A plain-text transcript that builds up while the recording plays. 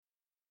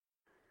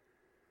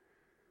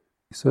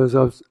So as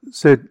I've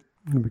said,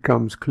 it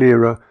becomes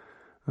clearer,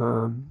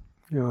 in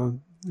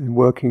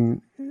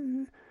working,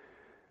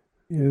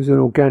 there's an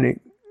organic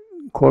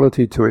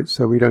quality to it,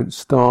 so we don't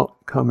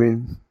come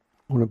in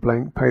on a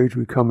blank page,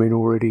 we come in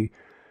already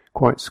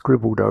quite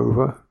scribbled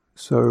over.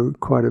 So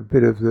quite a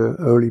bit of the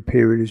early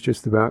period is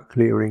just about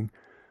clearing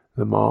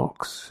the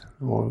marks,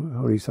 or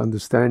at least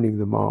understanding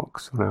the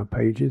marks on our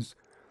pages.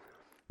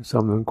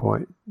 Some of them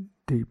quite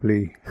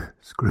deeply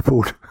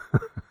scribbled,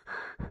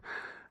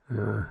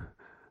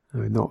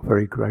 not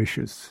very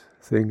gracious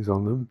things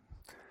on them.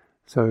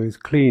 So it's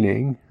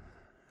cleaning,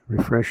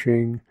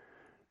 refreshing,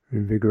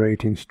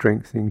 invigorating,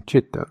 strengthening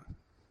Citta.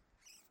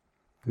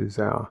 This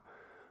is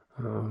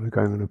we're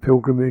going on a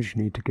pilgrimage,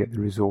 need to get the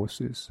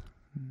resources.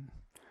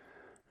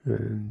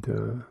 And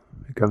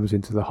it comes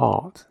into the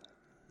heart.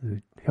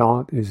 The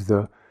heart is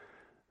the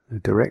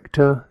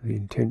director, the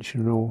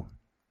intentional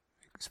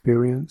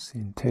experience, the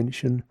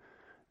intention,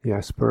 the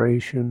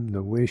aspiration,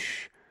 the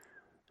wish,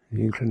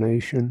 the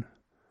inclination,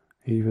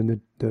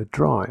 even the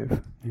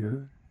drive.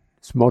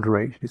 It's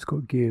moderated, it's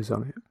got gears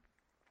on it.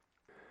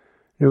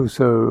 It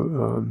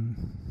also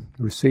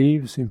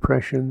receives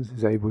impressions,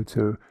 is able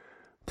to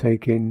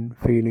take in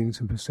feelings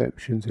and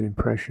perceptions and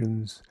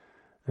impressions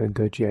and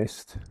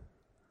digest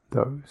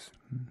those.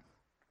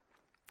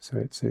 So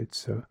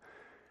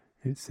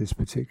it's this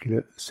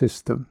particular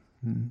system,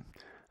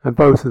 and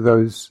both of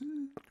those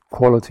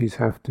qualities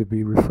have to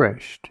be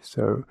refreshed.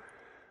 So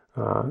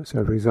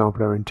for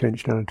example, our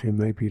intentionality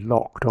may be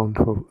locked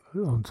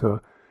onto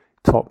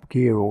top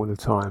gear all the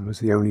time as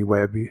the only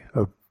way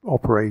of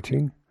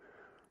operating.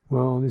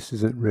 Well, this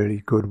isn't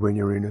really good when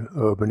you're in an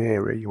urban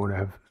area. You want to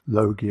have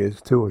low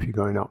gears too. If you're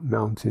going up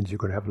mountains, you've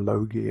got to have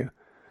low gear.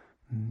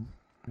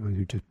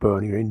 You just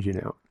burn your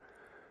engine out.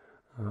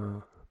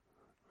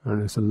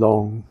 And it's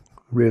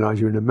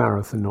realize you're in a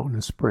marathon, not in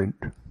a sprint.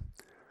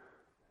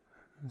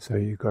 So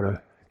you've got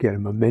to get a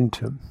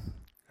momentum.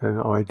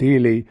 And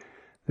ideally,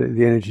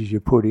 the energies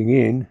you're putting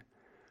in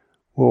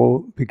will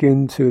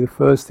begin to, the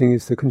first thing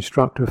is to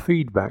construct a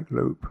feedback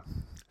loop,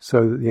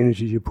 so that the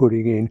energies you're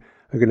putting in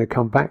are going to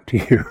come back to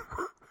you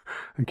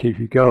and keep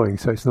you going.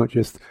 So it's not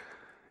just,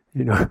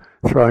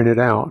 throwing it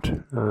out.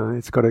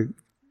 It's got to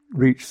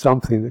reach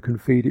something that can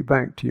feed it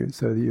back to you,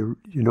 so that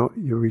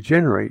you're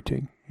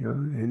regenerating,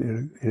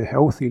 in a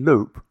healthy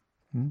loop.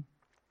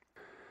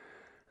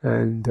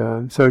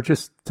 And so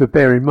just to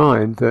bear in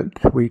mind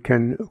that we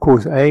can, of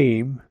course,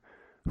 aim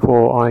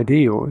for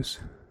ideals,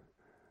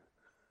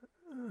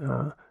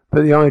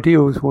 but the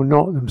ideals will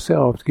not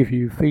themselves give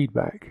you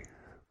feedback.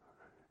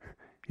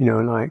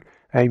 Like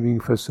aiming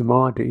for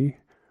samadhi,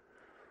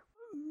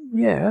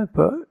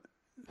 but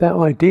that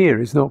idea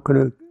is not going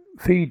to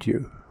feed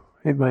you.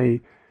 It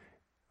may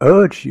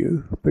urge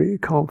you, but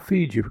it can't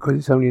feed you because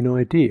it's only an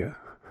idea,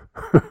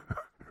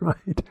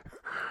 right?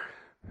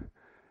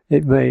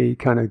 It may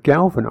kind of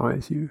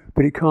galvanize you,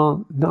 but it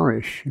can't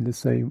nourish because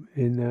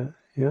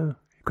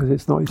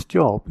it's not its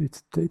job.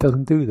 It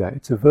doesn't do that.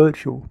 It's a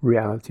virtual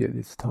reality at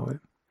this time.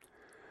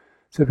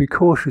 So be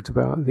cautious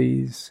about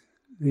these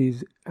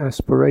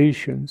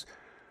aspirations.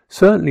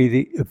 Certainly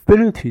the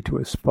ability to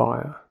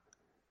aspire,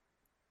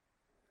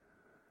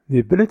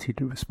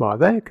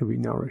 that can be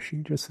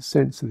nourishing, just a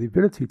sense of the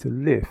ability to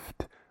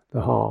lift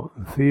the heart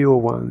and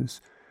feel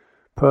one's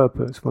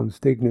purpose, one's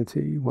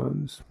dignity,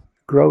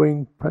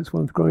 perhaps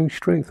one's growing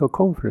strength or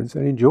confidence,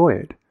 and enjoy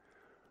it.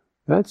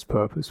 That's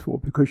purposeful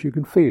because you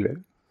can feel it.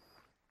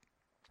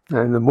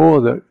 And the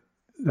more that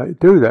you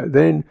do that,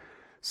 then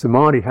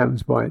samadhi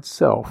happens by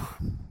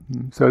itself.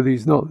 So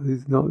there's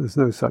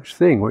no such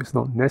thing, or it's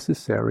not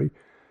necessary.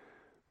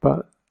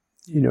 But,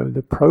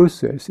 the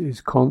process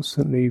is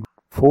constantly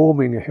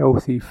forming a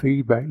healthy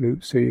feedback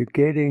loop, so you're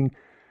getting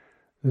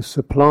the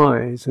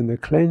supplies and the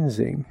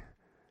cleansing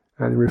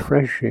and the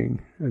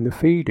refreshing and the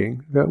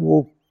feeding that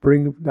will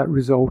bring that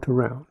result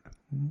around.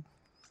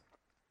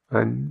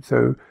 And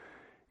so,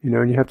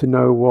 and you have to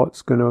know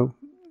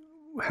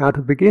how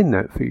to begin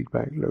that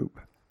feedback loop.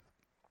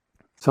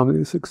 Something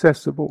that's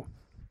accessible,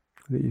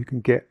 that you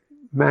can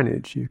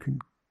manage, you can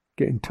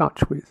get in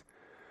touch with.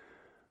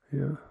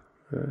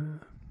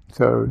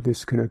 So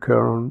this can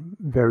occur on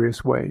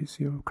various ways.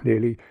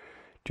 Clearly,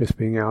 just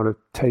being able to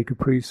take a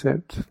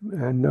precept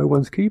and no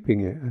one's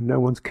keeping it, and no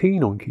one's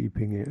keen on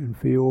keeping it, and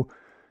feel,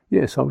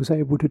 yes, I was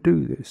able to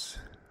do this.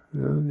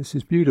 This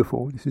is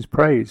beautiful. This is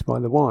praised by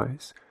the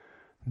wise.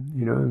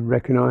 And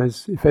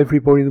recognize if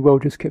everybody in the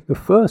world just kept the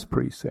first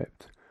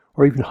precept,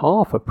 or even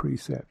half a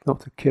precept,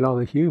 not to kill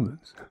other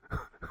humans,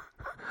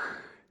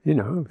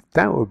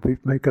 that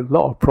would make a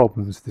lot of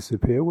problems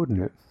disappear,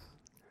 wouldn't it?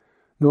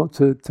 Not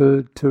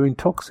to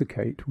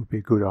intoxicate would be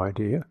a good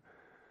idea.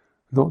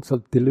 Not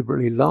to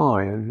deliberately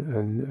lie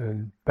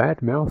and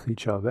badmouth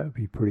each other, that would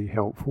be pretty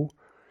helpful.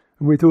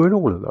 And we're doing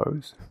all of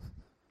those.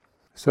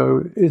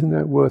 So isn't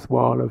that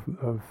worthwhile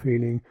of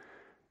feeling,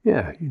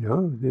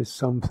 there's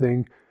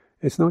something,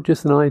 it's not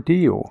just an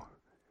ideal.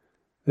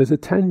 There's a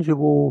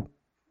tangible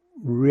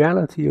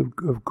reality of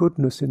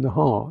goodness in the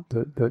heart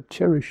that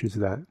cherishes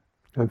that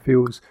and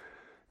feels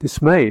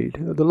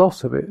dismayed at the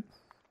loss of it.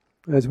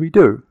 as we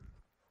do.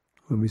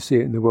 When we see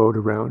it in the world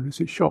around us,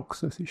 it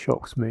shocks us, it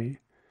shocks me.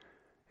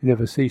 It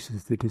never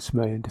ceases to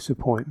dismay and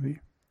disappoint me.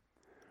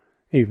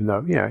 Even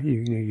though,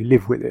 you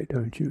live with it,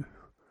 don't you?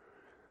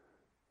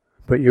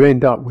 But you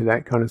end up with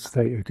that kind of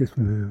state of just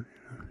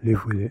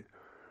live with it,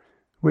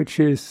 which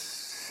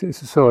is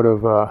it's a sort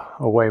of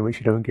a way in which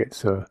you don't get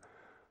so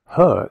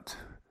hurt.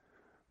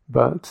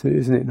 But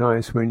isn't it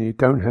nice when you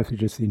don't have to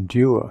just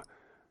endure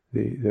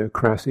the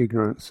crass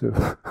ignorance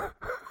of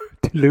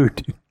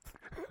deluded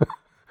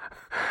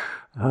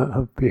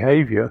of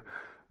behaviour,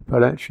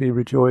 but actually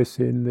rejoice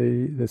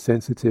in the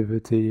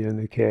sensitivity and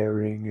the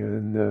caring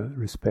and the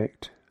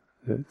respect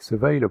that's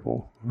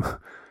available,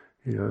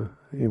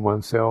 in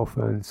oneself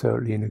and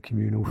certainly in a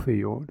communal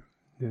field.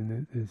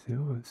 And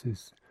this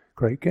is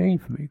great gain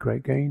for me.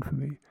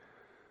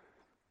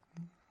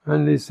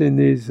 And this in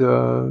these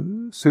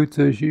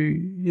suttas,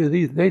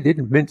 they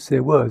didn't mince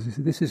their words. They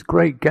said, "This is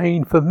great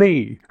gain for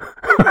me."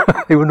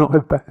 They were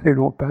not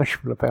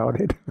bashful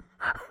about it,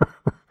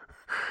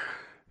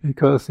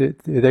 because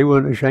they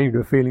weren't ashamed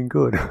of feeling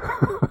good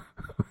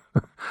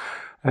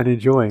and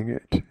enjoying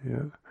it.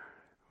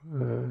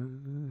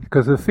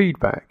 Because of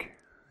feedback.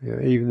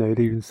 Even they'd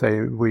even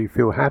say we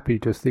feel happy,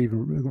 just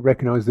even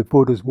recognize the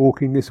Buddha's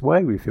walking this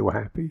way, we feel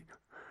happy.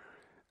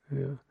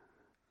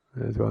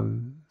 There's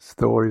one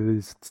story of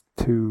these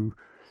two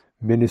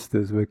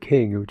ministers of a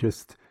king who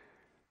just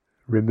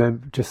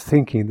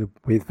thinking that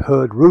we've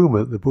heard rumour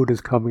that the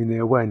Buddha's coming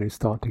their way, and they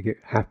start to get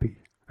happy.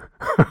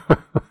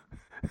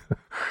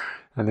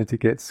 And as it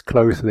gets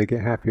closer, they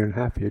get happier and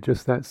happier.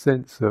 Just that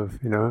sense of,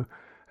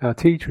 our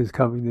teacher is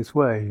coming this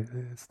way,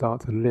 they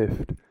start to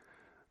lift.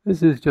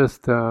 This is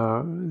just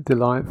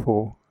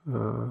delightful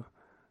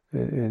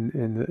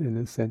in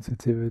the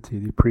sensitivity,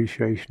 the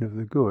appreciation of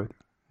the good.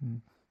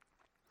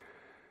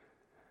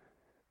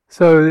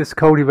 So this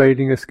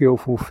cultivating a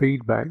skillful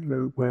feedback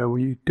loop where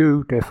we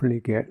do definitely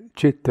get,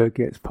 Citta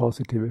gets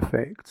positive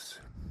effects.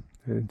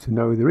 And to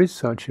know there is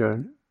such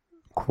a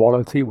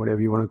quality, whatever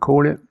you want to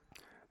call it,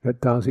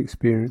 that does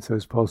experience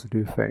those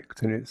positive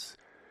effects. And it's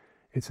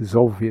as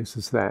obvious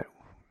as that,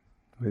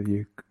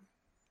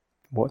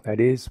 what that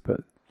is,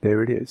 but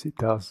there it is.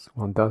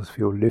 One does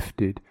feel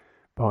lifted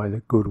by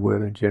the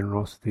goodwill and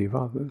generosity of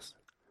others,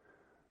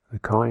 the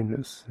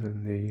kindness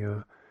and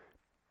the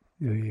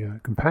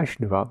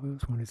compassion of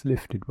others. One is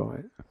lifted by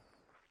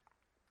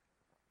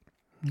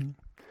it.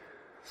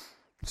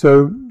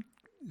 So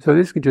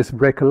this is just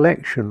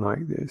recollection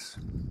like this,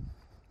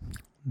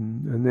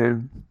 and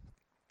then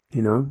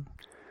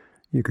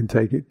you can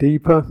take it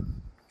deeper,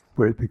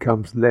 where it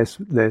becomes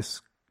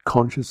less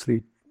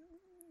consciously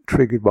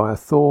triggered by a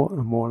thought,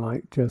 and more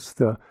like just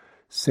a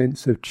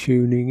sense of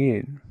tuning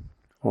in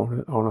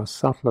on a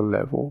subtler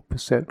level,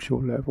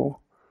 perceptual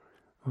level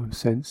of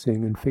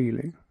sensing and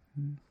feeling.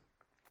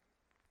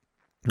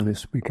 And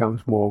this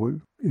becomes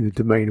more in the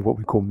domain of what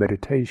we call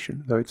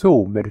meditation, though it's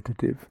all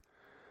meditative.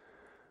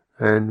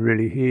 And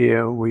really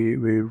here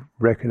we're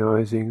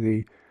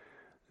recognizing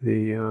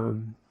the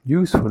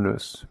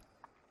usefulness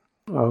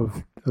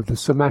of the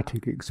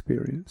somatic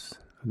experience,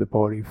 of the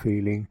body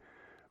feeling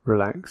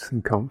relaxed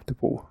and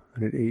comfortable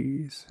and at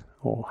ease,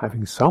 or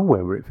having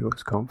somewhere where it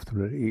feels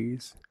comfortable and at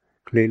ease.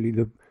 Clearly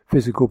the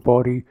physical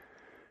body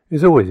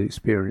is always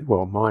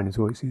mine is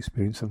always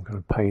experienced some kind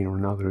of pain or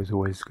another, is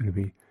always going to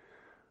be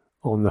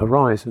on the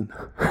horizon.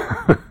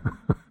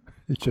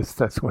 It's just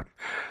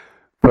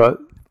but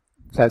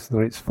that's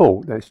not its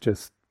fault. That's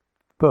just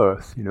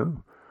birth,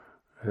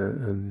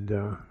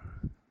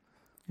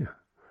 it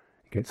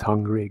gets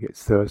hungry, it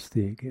gets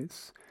thirsty, it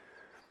gets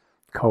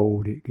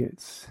cold, it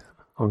gets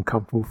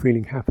uncomfortable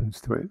feeling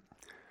happens to it.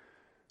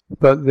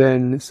 But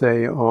then,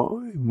 say,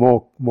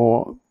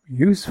 more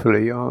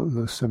usefully on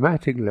the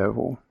somatic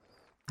level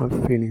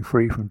of feeling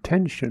free from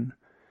tension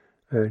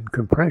and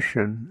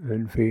compression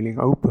and feeling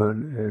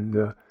open and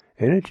the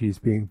energies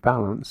being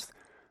balanced,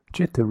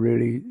 Citta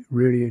really,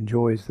 really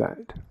enjoys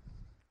that.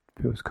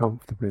 Feels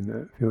comfortable in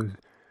that. Because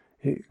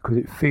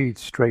it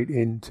feeds straight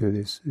into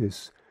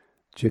this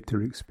Citta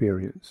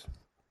experience.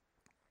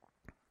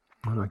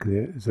 Like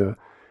there's a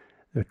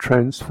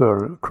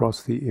transfer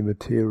across the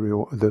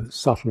immaterial, the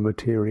subtle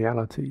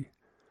materiality.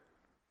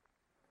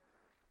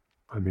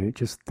 I mean,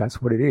 that's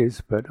what it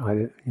is. But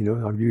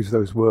I've used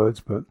those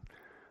words, but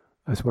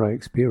that's what I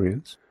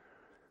experience.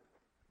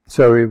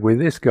 So with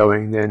this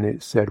going, then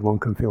it's said one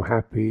can feel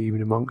happy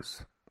even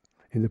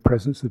in the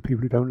presence of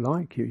people who don't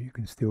like you. You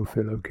can still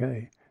feel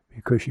okay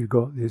because you've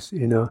got this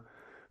inner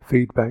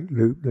feedback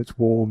loop that's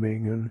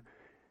warming and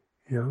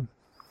and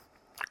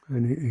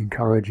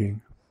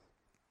encouraging.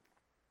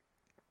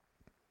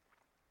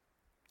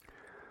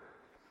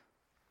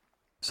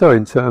 So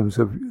in terms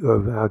of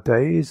our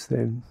days,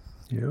 then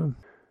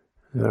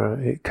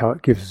it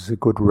gives us a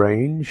good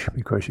range,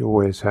 because you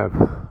always have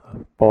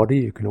a body,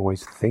 you can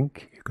always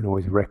think, you can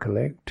always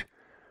recollect,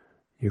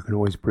 you can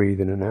always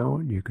breathe in and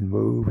out, you can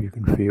move, you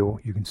can feel,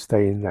 you can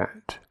stay in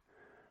that.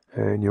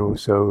 And you're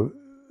also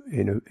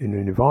in an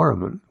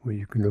environment where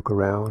you can look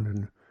around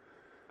and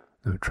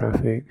no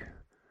traffic,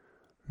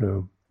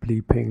 no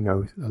bleeping,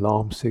 no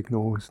alarm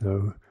signals,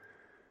 no,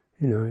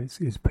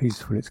 it's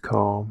peaceful, it's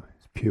calm,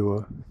 it's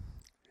pure,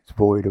 it's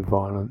void of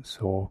violence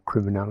or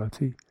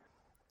criminality.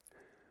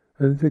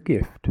 And it's a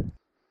gift.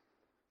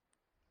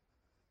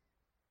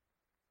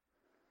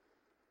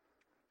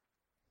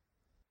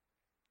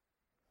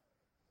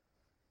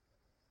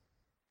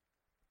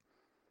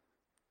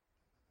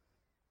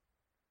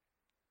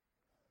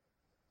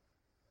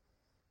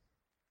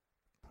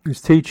 This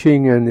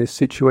teaching and this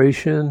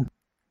situation,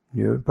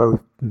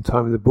 both in the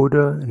time of the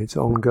Buddha and its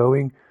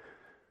ongoing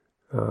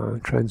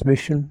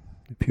transmission,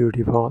 the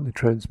purity of heart that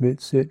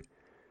transmits it,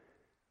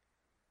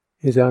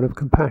 is out of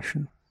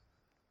compassion.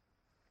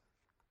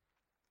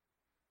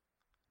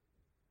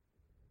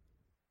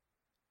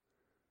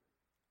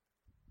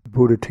 The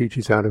Buddha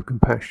teaches out of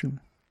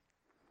compassion.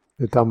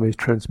 The Dhamma is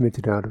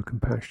transmitted out of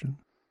compassion.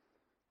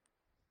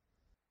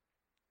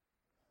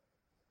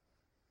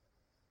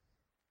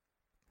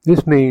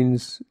 This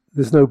means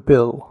there's no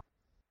bill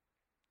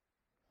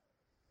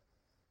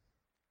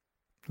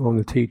on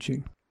the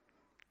teaching.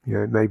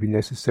 It may be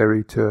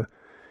necessary to,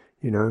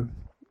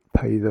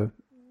 pay the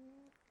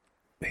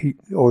heat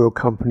oil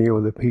company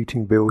or the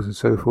heating bills and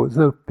so forth.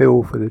 There's no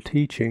bill for the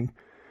teaching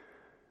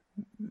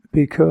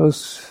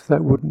because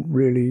that wouldn't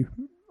really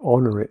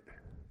honour it.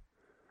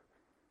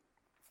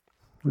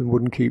 It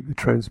wouldn't keep the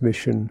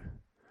transmission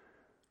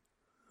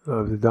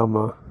of the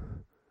Dhamma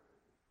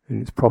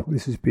in its proper.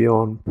 This is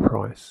beyond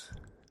price.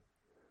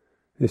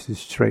 This is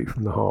straight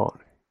from the heart.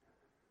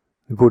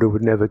 The Buddha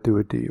would never do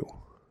a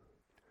deal.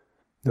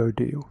 No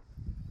deal.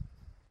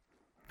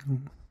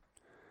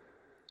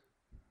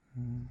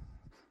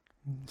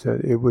 So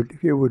it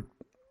would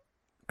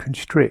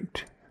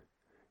constrict,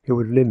 it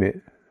would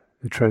limit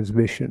the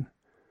transmission.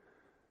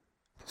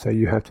 Say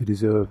you have to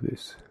deserve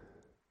this.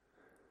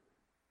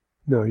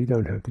 No, you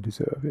don't have to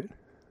deserve it.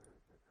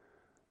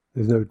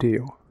 There's no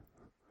deal.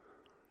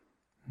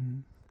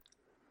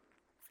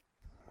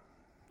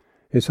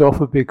 It's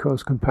offered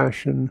because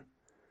compassion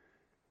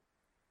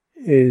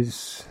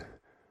is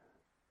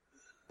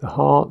the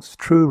heart's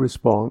true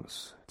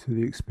response to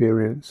the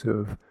experience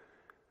of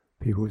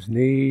people's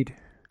need,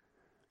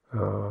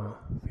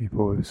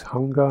 people's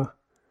hunger,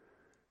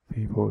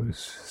 people's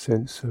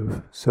sense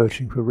of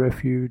searching for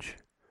refuge.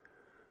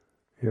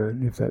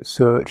 And if that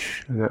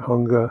search and that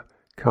hunger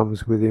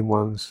comes within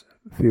one's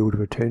field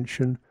of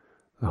attention,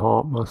 the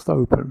heart must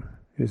open.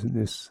 Isn't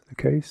this the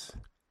case?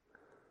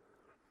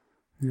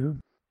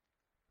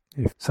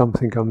 If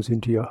something comes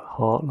into your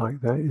heart like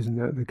that, isn't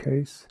that the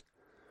case?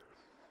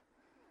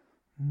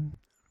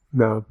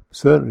 Now,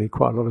 certainly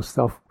quite a lot of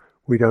stuff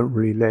we don't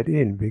really let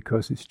in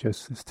because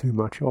there's too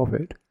much of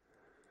it.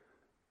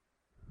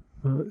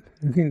 But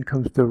anything that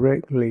comes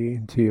directly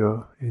into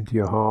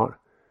your heart,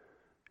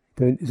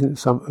 then isn't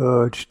some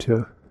urge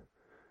to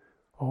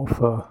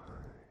offer,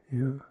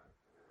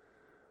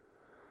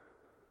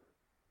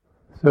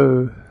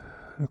 So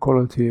the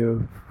quality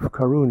of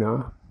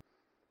karuna,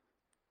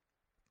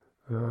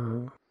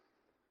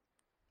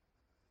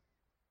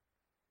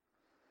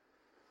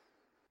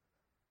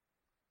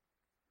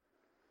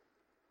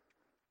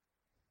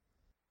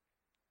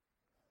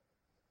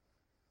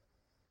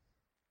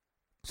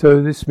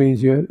 so this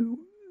means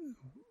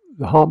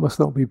the heart must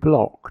not be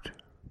blocked,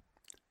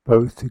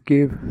 both to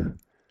give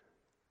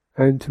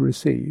and to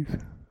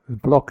receive. The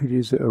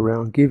blockages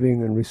around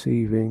giving and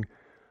receiving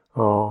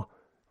are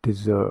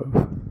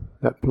deserve.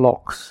 That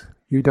blocks.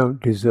 You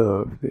don't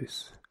deserve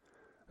this.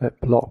 That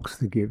blocks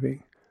the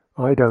giving.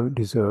 I don't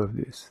deserve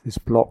this. This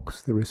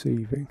blocks the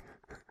receiving.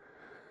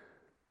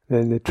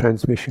 Then the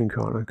transmission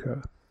can't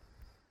occur.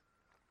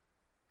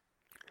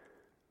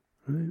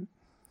 Right?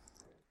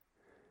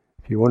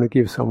 If you want to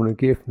give someone a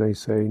gift and they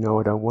say, no,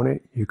 I don't want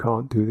it, you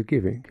can't do the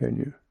giving, can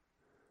you?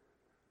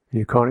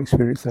 You can't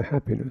experience the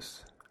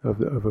happiness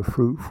of a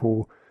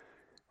fruitful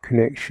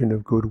connection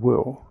of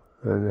goodwill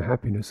and the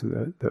happiness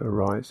that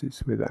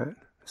arises with that,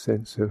 a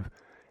sense of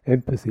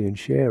empathy and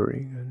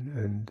sharing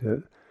and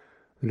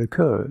that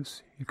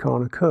occurs. It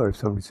can't occur if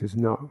somebody says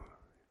no.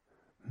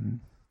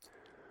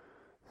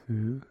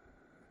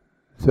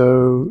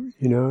 So,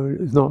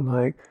 it's not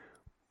like,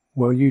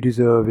 well, you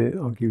deserve it,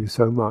 I'll give you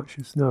so much.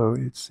 It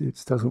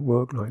doesn't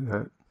work like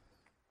that.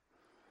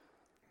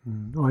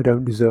 I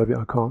don't deserve it,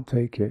 I can't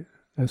take it.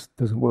 That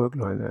doesn't work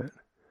like that.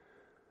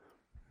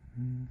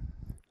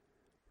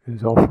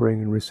 Because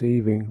offering and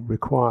receiving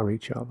require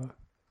each other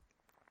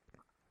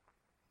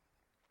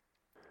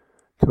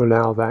to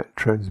allow that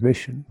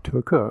transmission to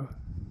occur.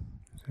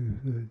 So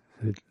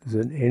there's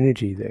an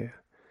energy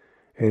there.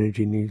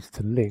 Energy needs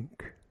to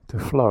link, to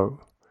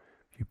flow.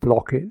 If you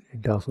block it,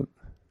 it doesn't.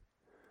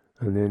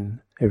 And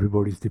then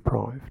everybody's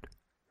deprived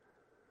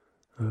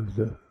of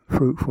the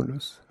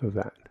fruitfulness of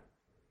that.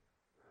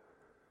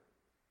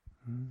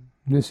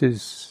 This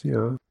is,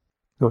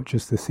 not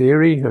just the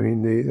theory. I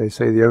mean, they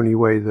say the only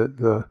way that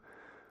the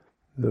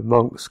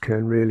monks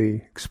can really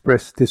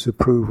express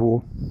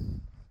disapproval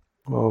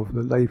of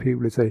the lay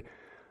people is they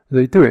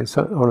do it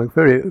on a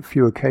very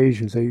few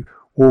occasions. They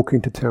walk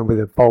into town with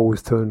their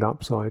bowls turned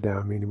upside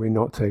down, meaning we're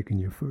not taking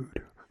your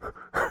food.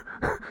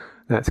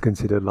 that's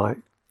considered like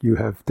you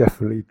have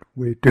definitely,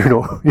 we do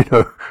not,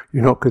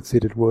 you're not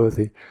considered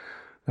worthy.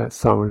 That's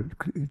some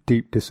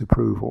deep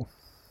disapproval.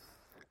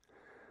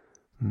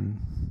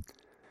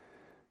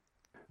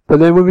 But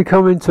then when we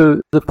come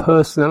into the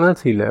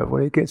personality level,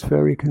 it gets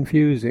very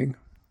confusing,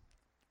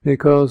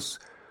 because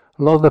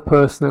a lot of the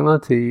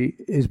personality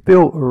is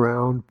built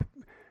around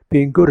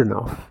being good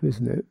enough,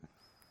 isn't it?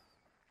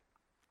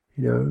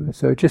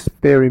 So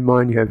just bear in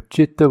mind you have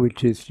Citta,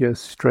 which is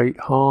just straight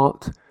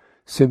heart,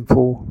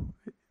 simple.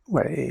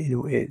 Well,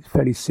 it's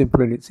fairly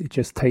simple, and it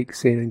just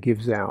takes in and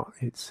gives out.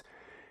 It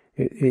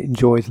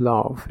enjoys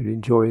love, it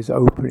enjoys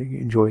opening,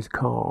 it enjoys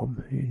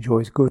calm, it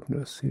enjoys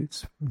goodness,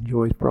 it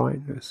enjoys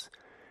brightness.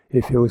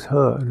 It feels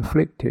hurt and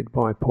afflicted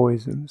by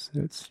poisons.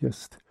 That's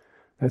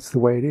the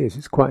way it is.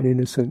 It's quite an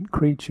innocent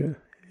creature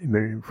in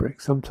many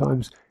respects,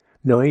 sometimes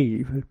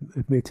naive,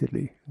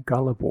 admittedly,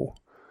 gullible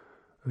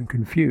and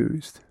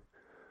confused.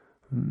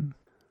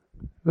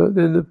 But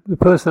then the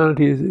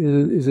personality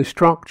is a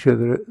structure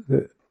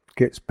that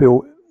gets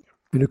built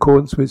in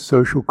accordance with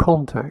social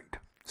contact.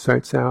 So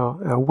it's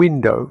our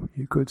window,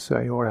 you could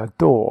say, or our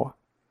door,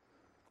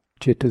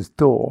 Citta's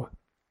door,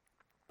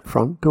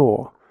 front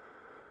door,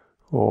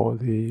 or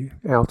the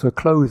outer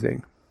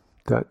clothing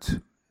that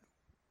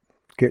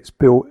gets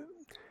built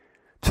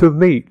to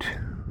meet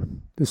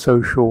the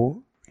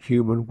social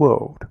human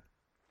world.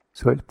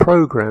 So it's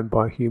programmed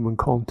by human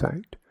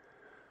contact.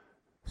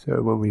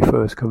 So when we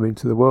first come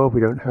into the world, we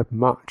don't have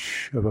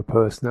much of a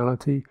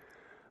personality,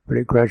 but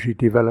it gradually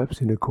develops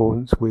in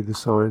accordance with the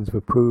signs of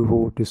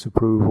approval,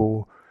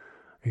 disapproval,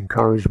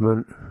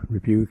 encouragement,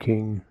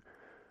 rebuking,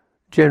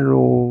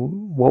 general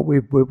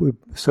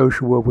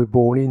social world we're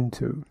born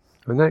into.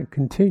 And that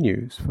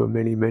continues for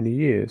many, many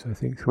years, I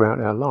think, throughout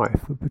our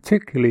life. But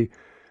particularly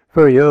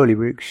very early,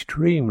 we're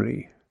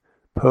extremely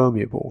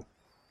permeable.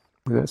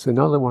 And that's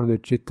another one of the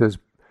Citta's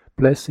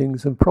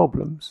blessings and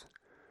problems,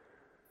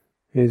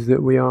 is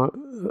that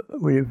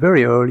when you're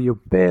very early, you're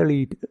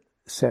barely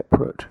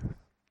separate.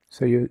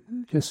 So you're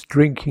just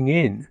drinking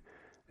in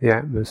the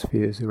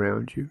atmospheres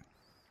around you.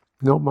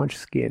 Not much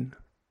skin.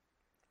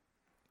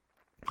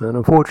 And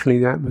unfortunately,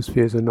 the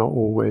atmospheres are not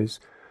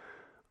always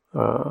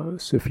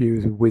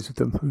suffused with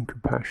wisdom and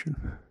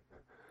compassion.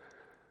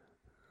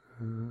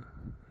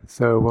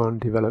 So one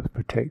develops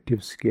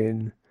protective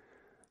skin,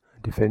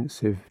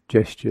 defensive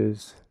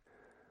gestures,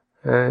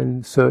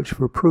 and search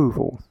for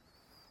approval.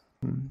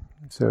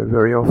 So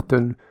very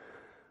often,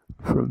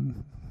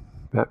 from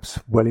perhaps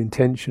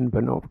well-intentioned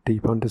but not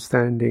deep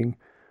understanding,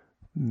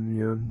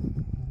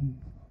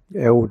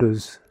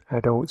 elders,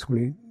 adults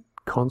will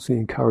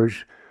constantly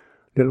encourage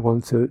little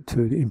ones to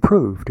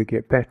improve, to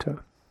get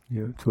better,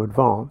 to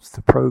advance,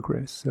 to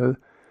progress. So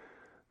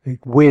they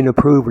win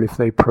approval if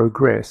they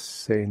progress,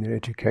 say in their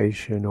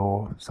education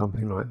or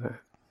something like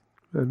that.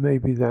 And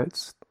maybe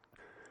that's,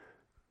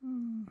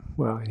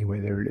 well, anyway,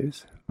 there it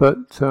is.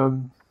 But,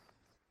 to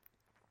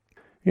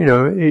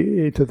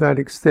that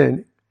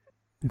extent,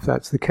 if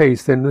that's the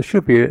case, then there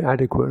should be an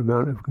adequate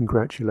amount of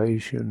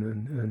congratulation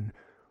and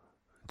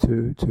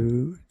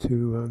to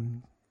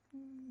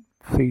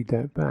feed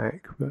that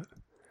back. But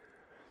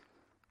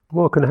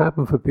what can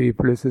happen for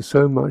people is there's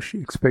so much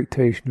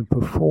expectation of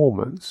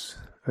performance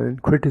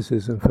and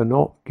criticism for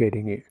not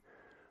getting it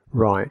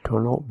right,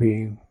 or not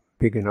being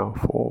big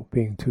enough, or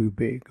being too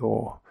big,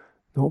 or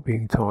not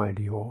being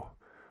tidy, or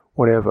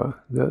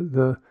whatever.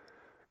 The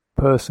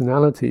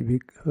personality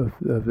of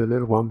the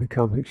little one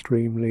becomes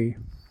extremely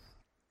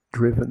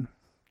driven,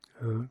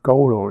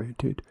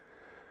 goal-oriented,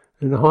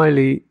 and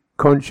highly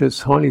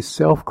conscious, highly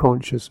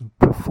self-conscious and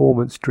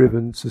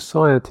performance-driven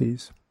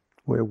societies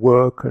where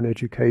work and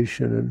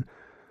education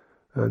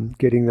and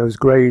getting those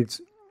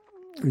grades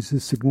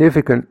is a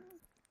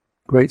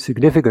great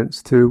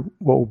significance to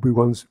what will be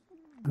one's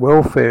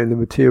welfare in the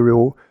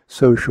material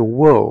social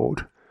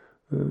world,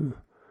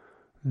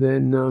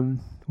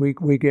 then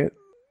we get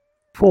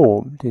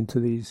formed into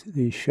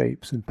these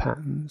shapes and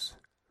patterns.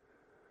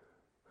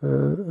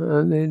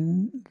 And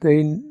then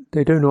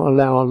they do not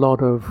allow a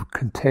lot of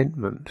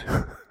contentment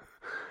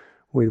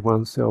with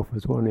oneself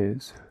as one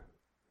is.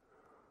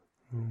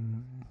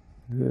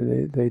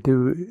 They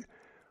do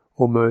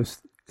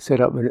almost set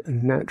up a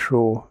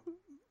natural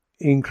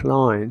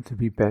incline to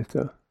be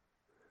better,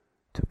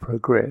 to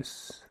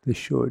progress, the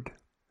should.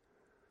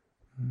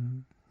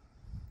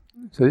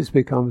 So this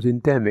becomes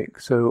endemic.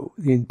 So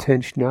the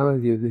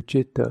intentionality of the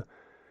Citta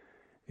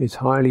is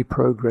highly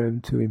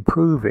programmed to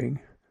improving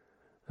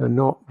and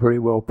not very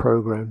well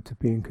programmed to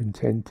being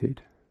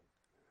contented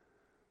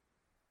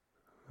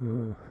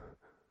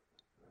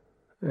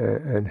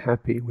and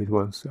happy with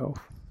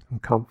oneself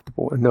and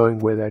comfortable and knowing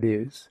where that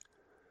is.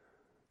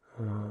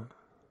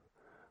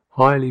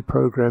 Highly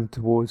programmed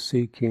towards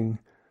seeking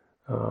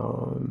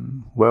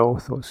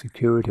wealth or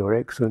security or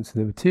excellence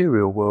in the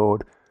material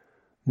world,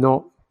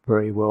 not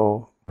very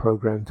well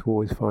programmed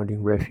towards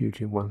finding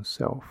refuge in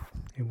oneself,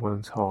 in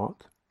one's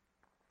heart.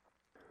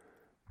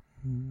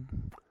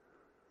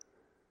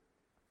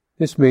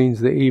 This means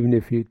that even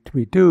if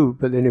we do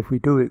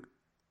it,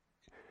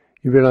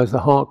 you realize the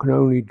heart can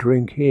only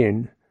drink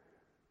in,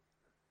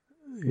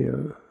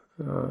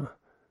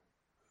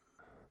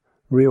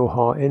 real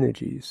heart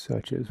energies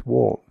such as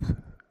warmth,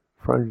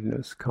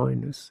 friendliness,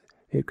 kindness.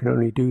 It can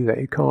only do that.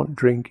 It can't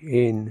drink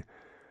in,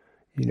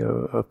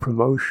 a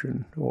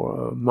promotion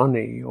or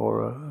money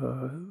or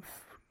a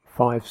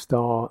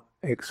 5-star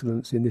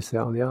excellence in this,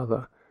 that, or the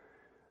other.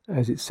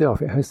 As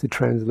itself, it has to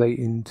translate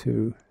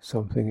into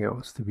something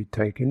else to be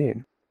taken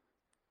in.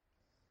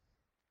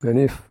 And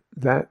if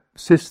that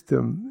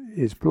system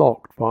is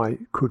blocked by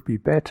could be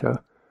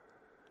better,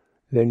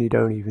 then you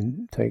don't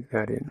even take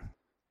that in.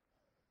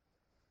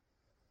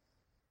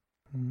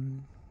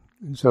 And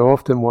so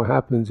often what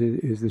happens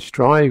is the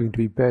striving to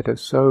be better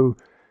so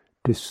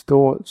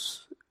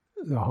distorts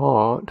the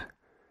heart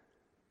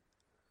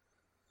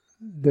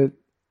that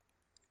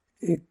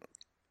it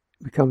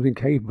becomes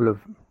incapable of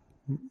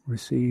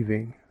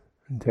receiving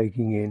and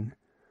taking in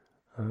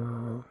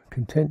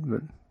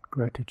contentment,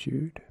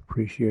 gratitude,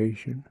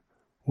 appreciation,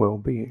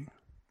 well-being.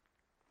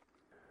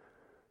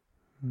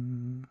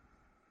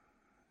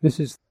 This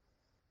is,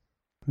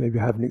 maybe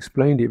I haven't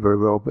explained it very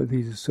well, but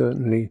these are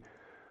certainly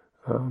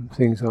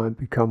things I've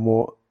become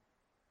more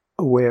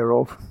aware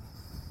of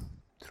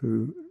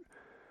through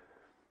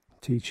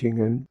teaching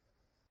and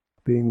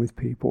being with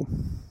people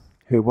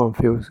who one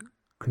feels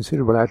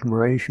considerable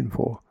admiration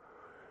for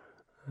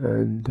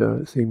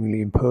and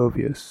seemingly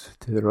impervious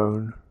to their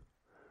own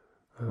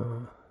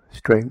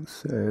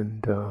strengths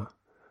and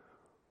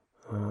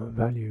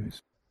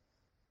values.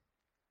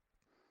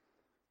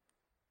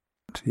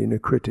 The inner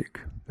critic,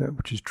 that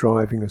which is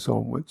driving us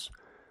onwards,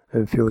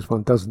 and feels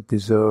one doesn't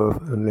deserve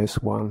unless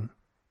one.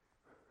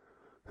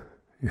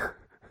 You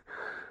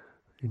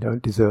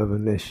don't deserve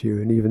unless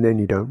you, and even then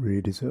you don't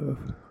really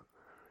deserve.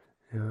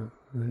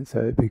 So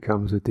it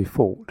becomes a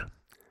default.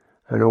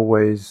 And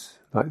always,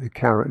 like the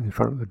carrot in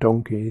front of the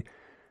donkey,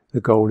 the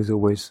goal is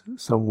always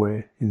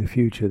somewhere in the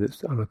future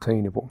that's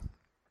unattainable.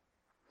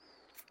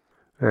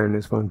 And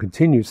as one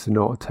continues to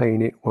not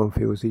attain it, one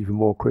feels even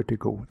more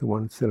critical. The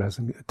one still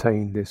hasn't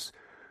attained this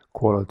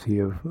quality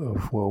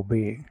of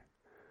well-being.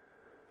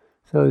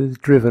 So it's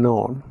driven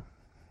on.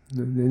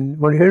 And then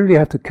one really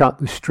have to cut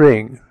the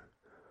string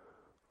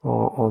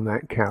on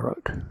that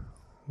carrot,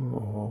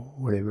 or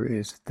whatever it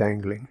is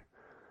dangling.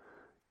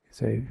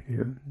 Say,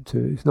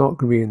 it's not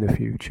going to be in the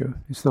future.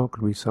 It's not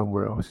going to be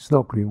somewhere else. It's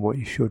not going to be what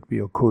you should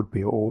be, or could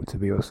be, or ought to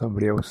be, or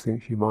somebody else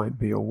thinks you might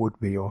be, or would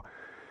be, or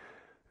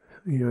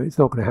it's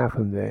not going to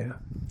happen there.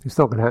 It's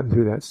not going to happen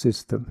through that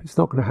system. It's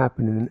not going to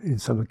happen in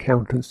some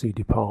accountancy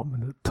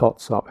department that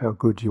tots up how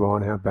good you are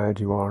and how bad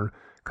you are and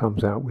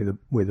comes out with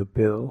a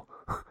bill.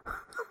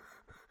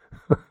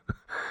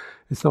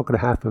 It's not going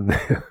to happen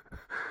there.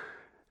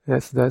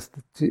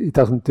 It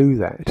doesn't do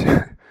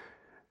that.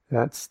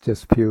 That's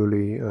just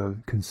purely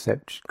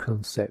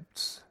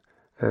concepts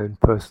and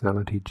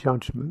personality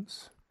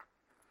judgments.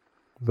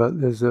 But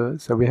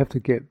so we have to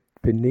get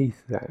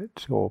beneath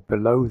that, or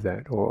below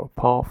that, or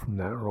apart from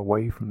that, or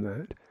away from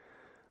that.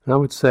 And I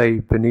would say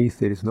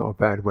beneath it is not a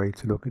bad way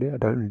to look at it. I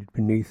don't mean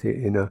beneath it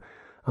in a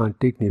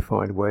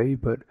undignified way,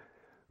 but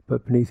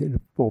beneath it in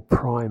a more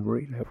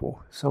primary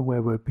level,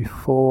 somewhere where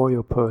before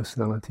your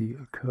personality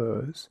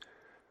occurs.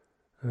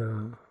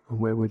 And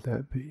where would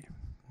that be?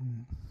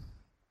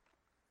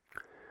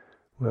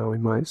 Well, we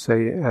might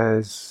say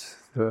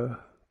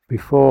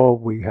before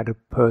we had a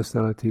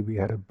personality, we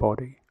had a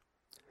body.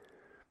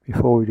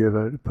 Before we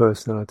developed a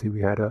personality,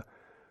 we had a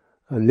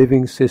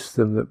living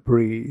system that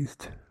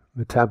breathed,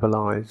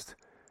 metabolized,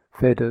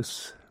 fed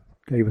us,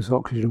 gave us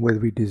oxygen whether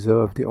we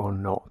deserved it or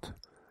not.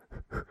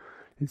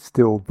 It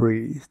still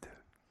breathed.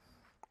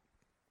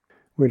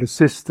 We had a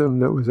system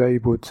that was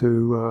able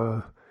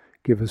to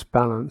give us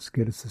balance,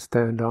 get us to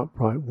stand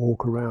upright,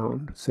 walk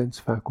around, sense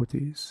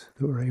faculties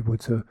that were able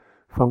to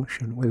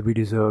function whether we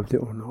deserved it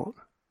or not.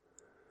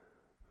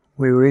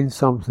 We were in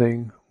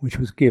something which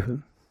was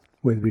given,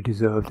 whether we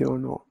deserved it or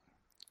not.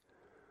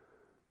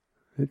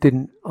 It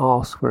didn't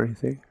ask for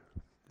anything.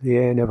 The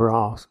air never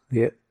asked.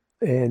 The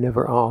air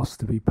never asked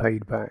to be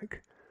paid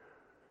back.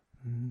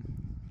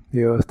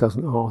 The earth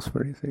doesn't ask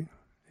for anything.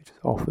 It just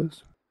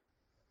offers.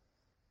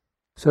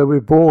 So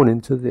we're born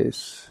into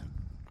this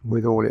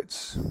with all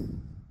its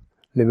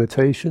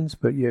limitations,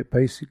 but yet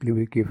basically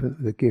we're given,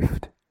 the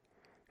gift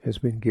has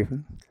been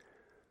given.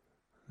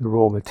 The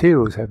raw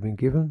materials have been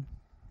given,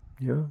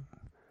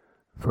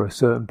 for a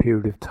certain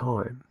period of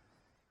time.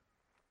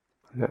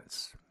 And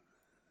that's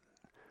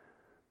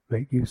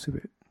make use of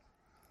it.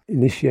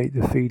 Initiate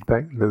the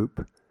feedback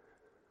loop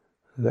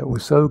that will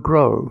so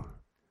grow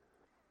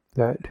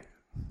that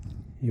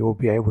you'll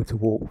be able to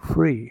walk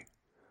free.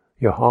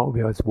 Your heart will be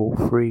able to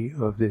walk free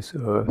of this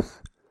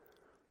earth,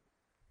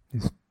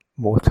 this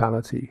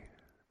mortality,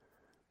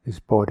 this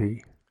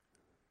body,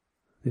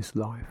 this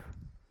life.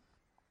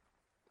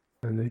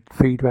 And the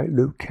feedback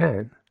loop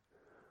can.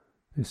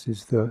 This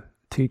is the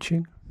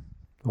teaching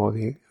or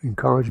the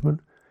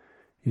encouragement.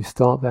 You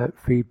start that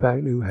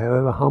feedback loop,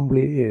 however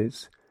humbly it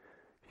is,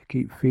 you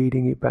keep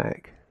feeding it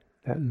back.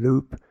 That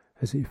loop,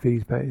 as it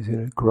feeds back, is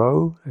going to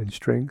grow and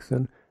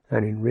strengthen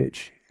and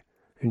enrich,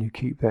 and you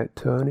keep that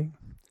turning.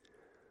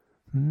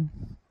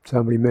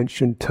 Somebody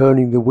mentioned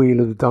turning the wheel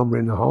of the Dhamma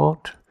in the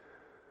heart,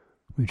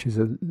 which is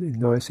a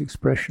nice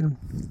expression.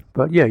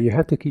 But yeah, you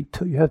have to keep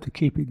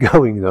it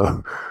going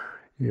though.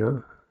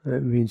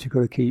 That means you've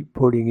got to keep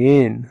putting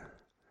in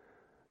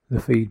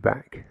the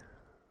feedback,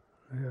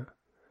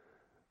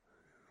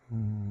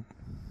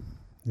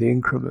 the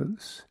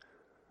increments,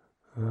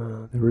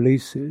 the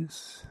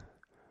releases,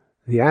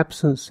 the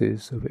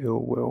absences of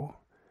ill will,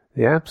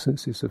 the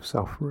absences of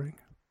suffering.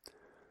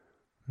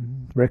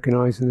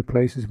 Recognizing the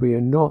places we are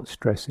not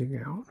stressing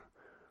out,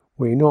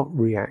 we're not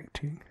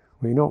reacting,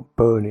 we're not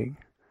burning,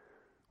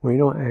 we're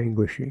not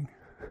anguishing.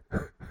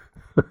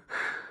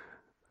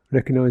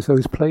 Recognize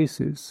those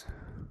places,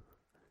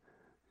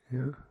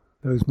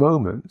 those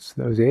moments,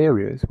 those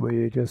areas where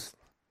you're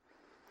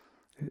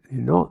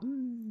not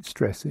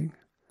stressing,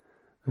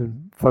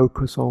 and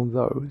focus on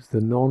those,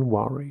 the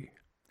non-worry,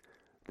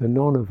 the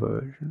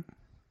non-aversion,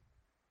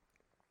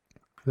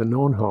 the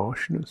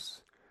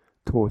non-harshness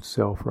towards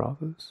self or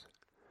others.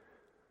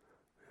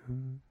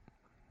 And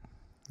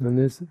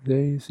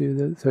there you see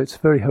that. So it's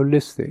very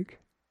holistic.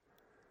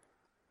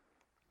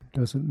 It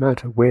doesn't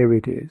matter where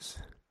it is.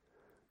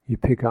 You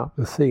pick up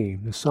the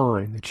theme, the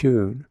sign, the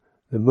tune,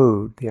 the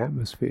mood, the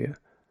atmosphere.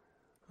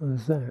 What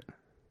is that?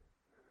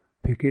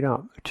 Pick it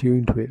up,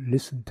 attune to it,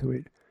 listen to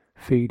it,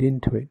 feed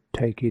into it,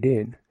 take it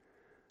in.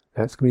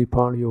 That's going to be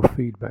part of your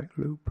feedback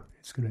loop.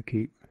 It's going to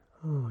keep,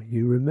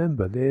 you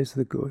remember, there's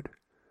the good.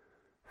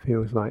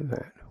 Feels like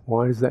that.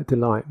 Why does that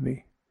delight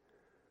me?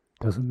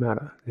 Doesn't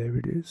matter. There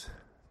it is.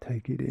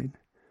 Take it in.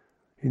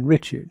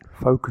 Enrich it.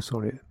 Focus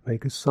on it.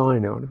 Make a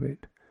sign out of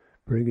it.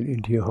 Bring it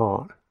into your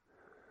heart.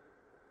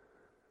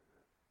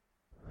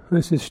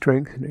 This is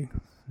strengthening.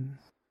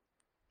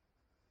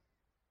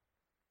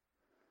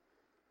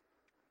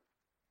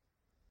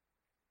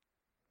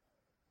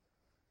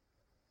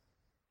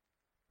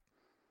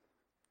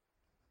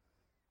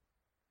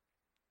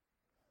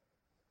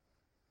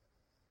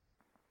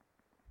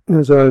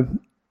 As I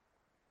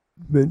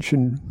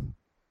mentioned,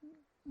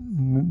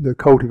 the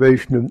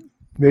cultivation of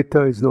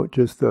metta is not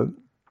just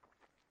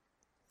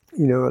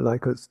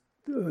like a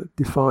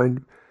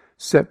defined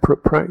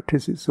separate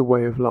practice. It's a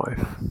way of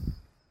life.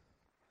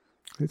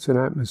 It's an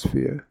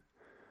atmosphere.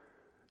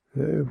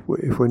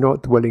 If we're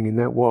not dwelling in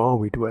that, what are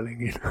we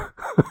dwelling in?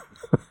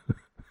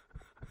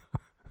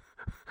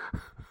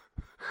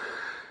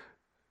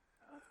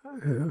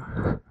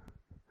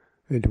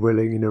 They're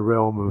dwelling in a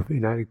realm of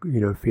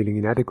feeling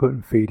inadequate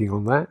and feeding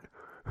on that.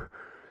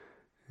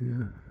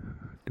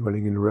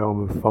 Dwelling in a realm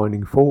of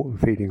finding fault and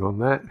feeding on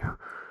that.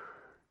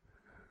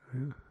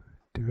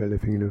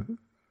 Developing in a,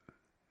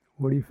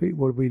 what do you feel?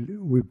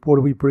 What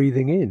are we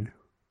breathing in?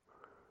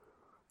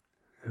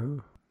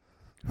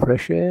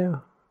 Fresh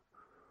air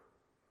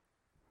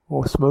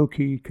or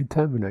smoky,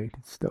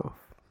 contaminated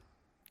stuff.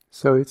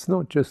 So it's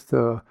not just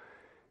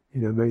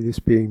may this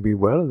being be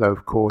well, though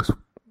of course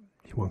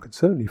one can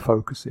certainly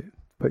focus it.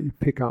 But you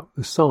pick up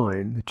the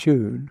sign, the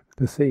tune,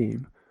 the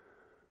theme,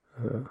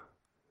 and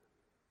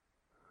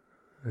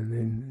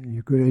then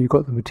you've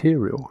got the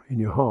material in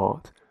your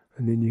heart,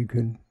 and then you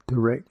can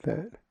direct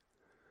that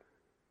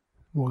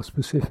more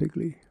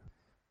specifically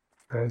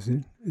as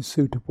it is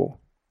suitable.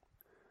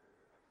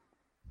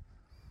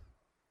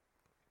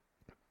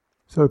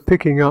 So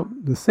picking up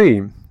the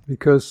theme,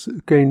 because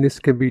again this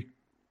we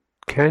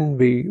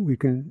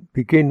can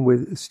begin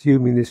with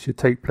assuming this should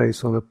take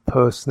place on a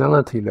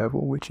personality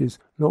level, which is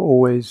not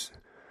always,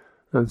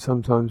 and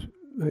sometimes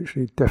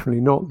actually definitely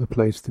not the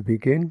place to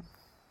begin,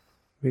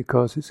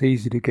 because it's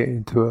easy to get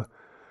into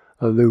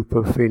a loop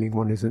of feeling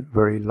one isn't a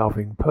very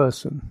loving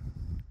person.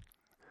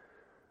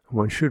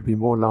 One should be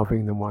more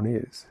loving than one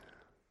is,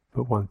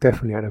 but one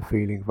definitely had a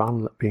feeling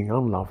of being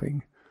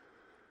unloving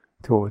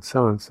towards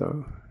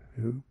so-and-so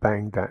who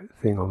banged that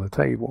thing on the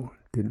table,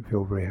 didn't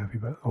feel very happy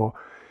about it. Or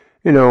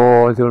I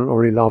wasn't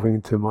really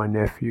loving to my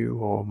nephew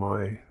or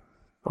my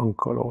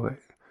uncle or that,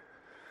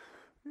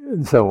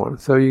 and so on.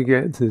 So you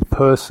get to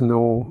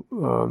personal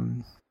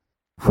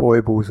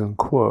foibles and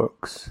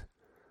quirks,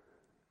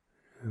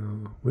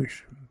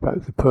 which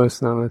perhaps the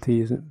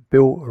personality isn't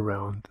built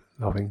around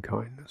loving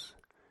kindness,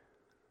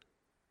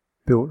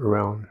 built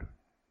around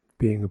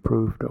being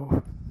approved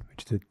of,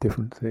 which is a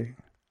different thing.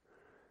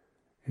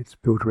 It's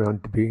built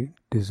around being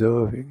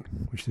deserving,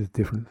 which is a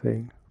different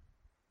thing.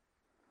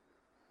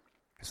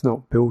 It's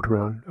not built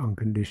around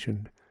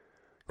unconditioned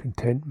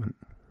contentment.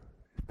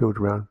 It's built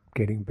around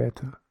getting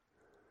better.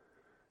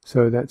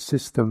 So that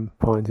system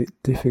finds it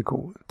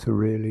difficult to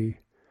really,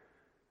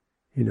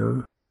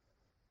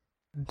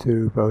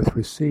 to both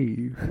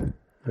receive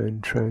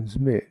and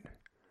transmit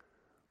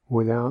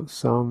without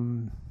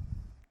some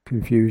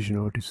confusion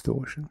or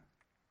distortion,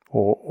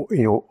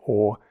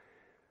 or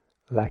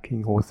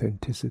lacking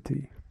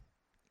authenticity.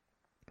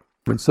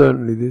 And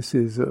certainly this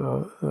is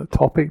a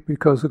topic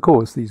because, of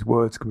course, these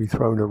words can be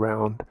thrown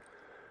around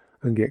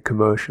and get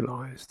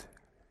commercialized.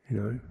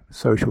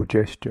 Social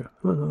gesture.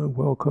 Oh,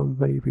 welcome,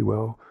 maybe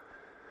well.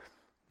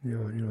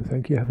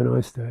 Thank you, have a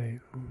nice day.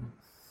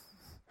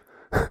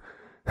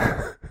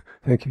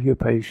 Thank you for your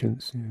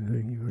patience.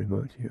 Thank you very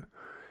much. It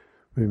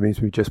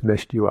means we've just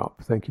messed you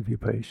up. Thank you for your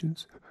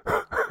patience.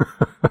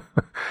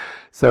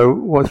 So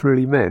what's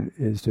really meant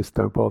is just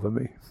don't bother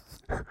me.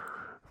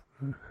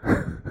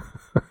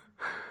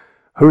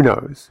 Who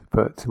knows?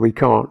 But we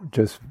can't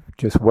just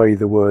weigh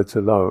the words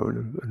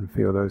alone and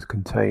feel those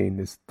contain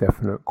this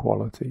definite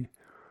quality.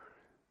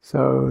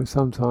 So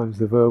sometimes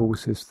the verbal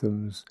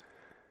systems,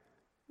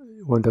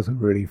 one doesn't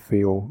really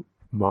feel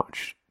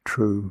much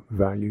true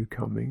value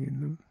coming in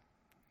them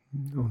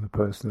on the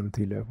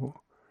personality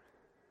level.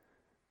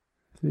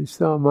 So you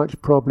start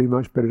probably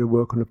much better to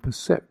work on a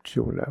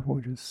perceptual level,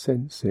 just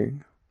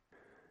sensing,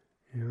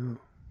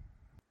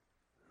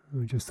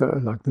 just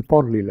like the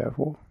bodily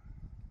level.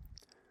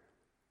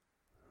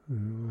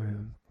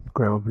 The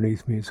ground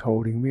beneath me is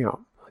holding me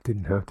up. I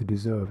didn't have to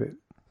deserve it.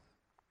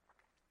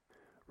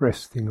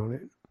 Resting on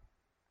it.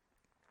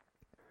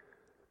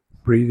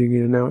 Breathing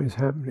in and out is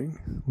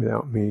happening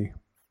without me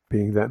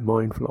being that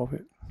mindful of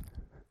it,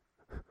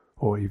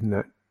 or even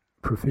that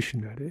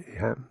proficient at it. It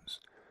happens.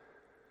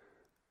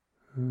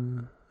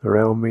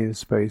 Around me the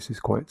space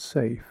is quite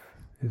safe.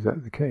 Is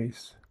that the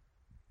case?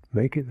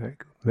 Make it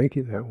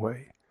that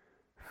way.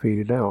 Feed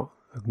it out.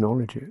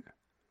 Acknowledge it.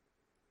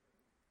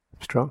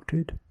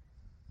 Obstructed?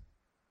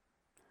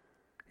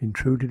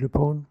 Intruded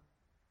upon?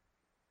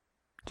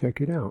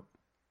 Check it out.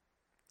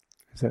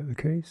 Is that the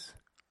case?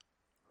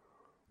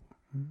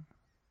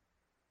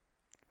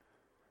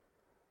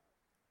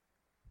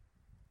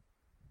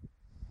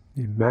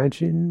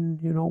 Imagine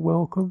you're not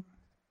welcome.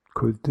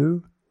 Could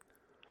do.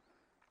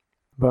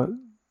 But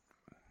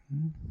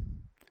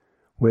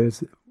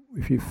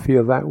if you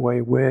feel that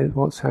way,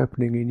 what's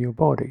happening in your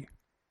body?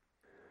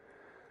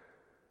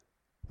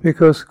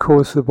 Because, of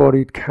course, the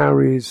body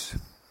carries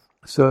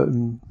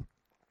certain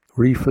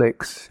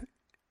reflex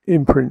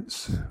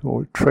imprints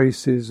or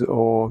traces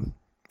or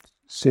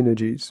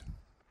synergies,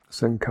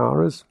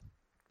 sankharas.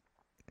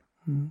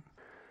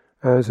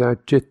 As our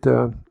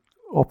citta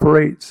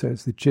operates,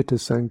 as the citta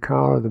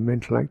sankhara, the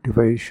mental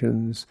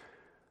activations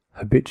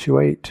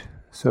habituate,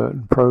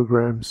 certain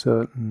programs,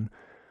 certain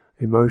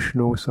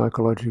emotional,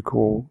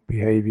 psychological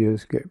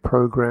behaviors get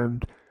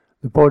programmed.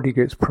 The body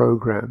gets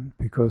programmed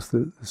because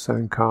the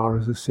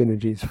sankharas, the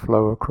synergies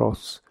flow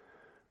across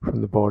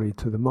from the body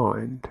to the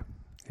mind,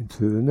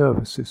 into the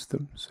nervous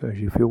system. So as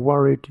you feel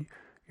worried,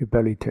 your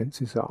belly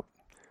tenses up.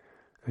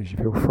 As you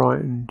feel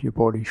frightened, your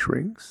body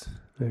shrinks.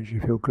 As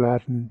you feel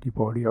gladdened, your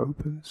body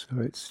opens. So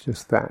it's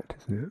just that,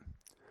 isn't it?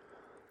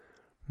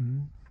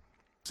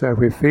 So if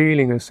we're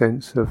feeling a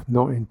sense of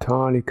not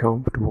entirely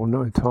comfortable,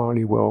 not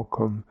entirely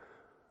welcome,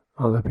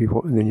 other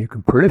people, and then you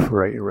can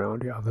proliferate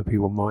around it. Other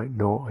people might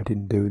not. I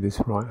didn't do this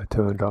right. I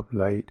turned up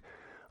late.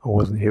 I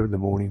wasn't here at the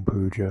morning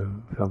puja.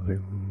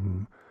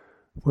 Something.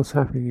 What's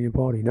happening in your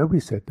body? Nobody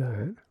said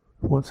that.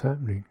 What's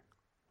happening?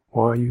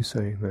 Why are you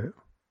saying that?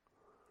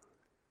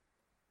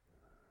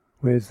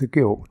 Where's the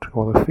guilt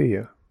or the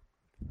fear?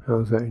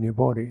 How's that in your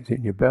body? Is it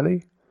in your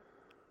belly?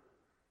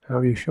 How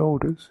are your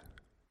shoulders?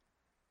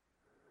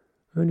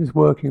 And just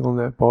working on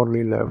that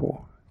bodily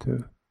level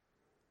to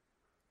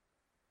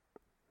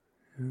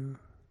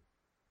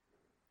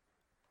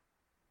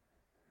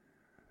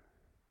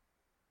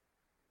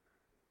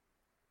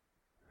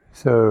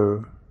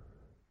So,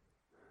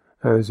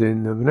 as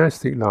in the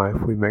monastic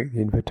life, we make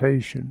the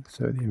invitation.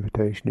 So the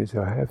invitation is,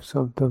 I have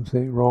done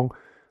something wrong,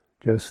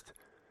 just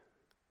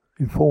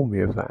inform me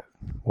of that.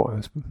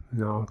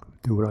 And I'll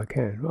do what I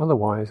can.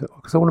 Otherwise,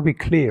 because I want to be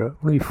clear, I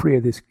want to be free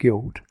of this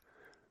guilt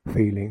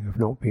feeling of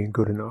not being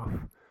good enough.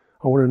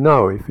 I want to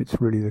know if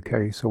it's really the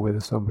case or whether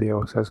somebody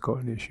else has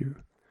got an issue.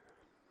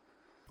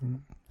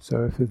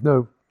 So if there's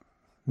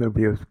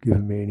nobody else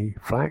giving me any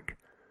flack,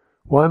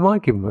 why am I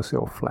giving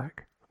myself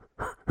flack?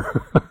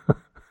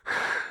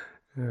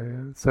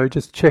 So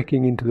just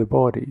checking into the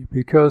body,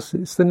 because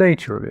it's the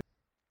nature of it.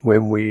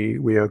 When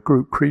we are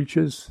group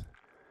creatures,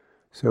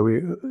 so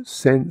we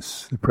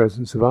sense the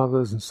presence of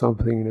others and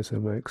something in us,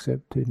 am I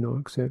accepted, not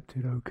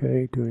accepted,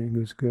 okay, doing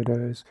as good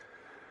as,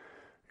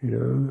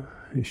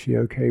 is she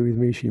okay with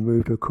me? She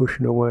moved her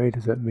cushion away,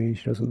 does that mean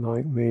she doesn't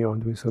like me, or I'm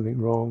doing something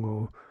wrong,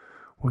 or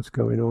what's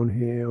going on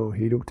here? Or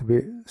he looked a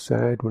bit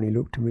sad when he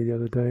looked at me the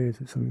other day, is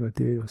it something I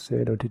did or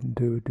said or didn't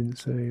do or didn't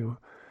say, or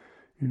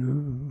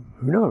who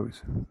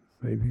knows?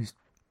 Maybe he's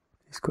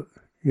got.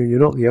 You're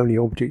not the only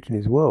object in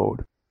his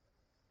world,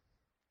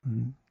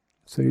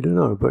 so you don't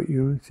know. But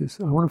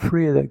I want to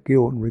free of that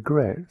guilt and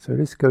regret. So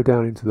let's go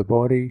down into the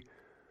body.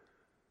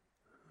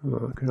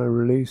 Can I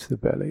release the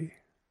belly?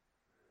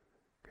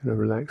 Can I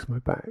relax my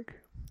back?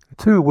 The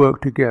two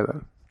work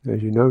together.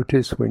 As you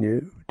notice, when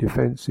you're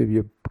defensive,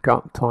 your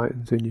gut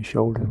tightens and your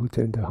shoulders will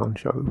tend to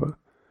hunch over.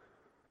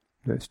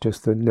 That's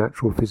just a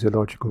natural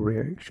physiological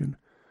reaction.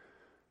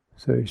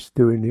 So it's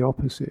doing the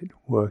opposite,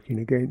 working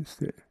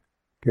against it,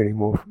 getting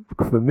more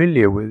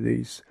familiar with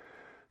these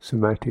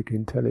somatic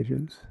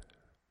intelligence.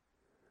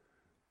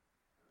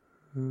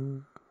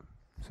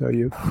 So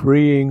you're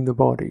freeing the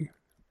body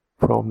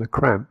from the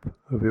cramp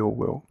of ill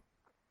will.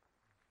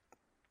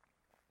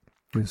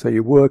 And so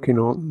you're working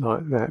on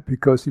like that,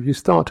 because if you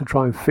start to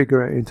try and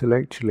figure out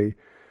intellectually,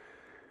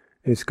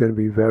 it's going to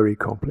be very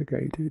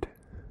complicated.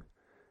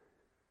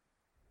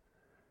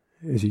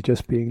 Is he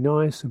just being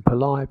nice and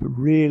polite, but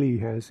really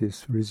has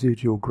this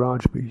residual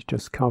grudge, but he's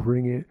just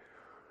covering it?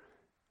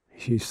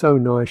 She's so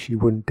nice she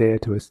wouldn't dare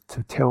to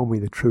tell me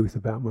the truth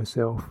about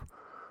myself.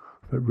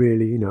 But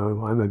really,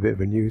 I'm a bit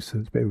of a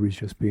nuisance, but everybody's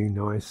just being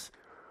nice.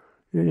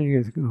 And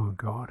you go, oh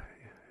God.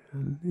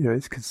 And,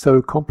 it's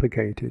so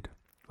complicated.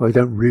 Well, they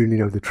don't really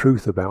know the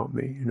truth about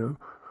me,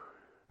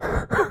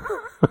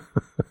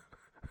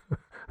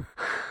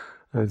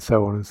 and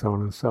so on and so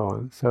on and so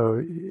on.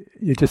 So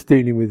you're just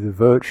dealing with the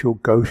virtual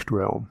ghost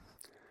realm.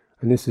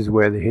 And this is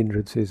where the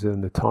hindrances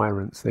and the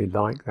tyrants, they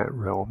like that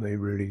realm. They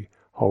really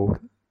hold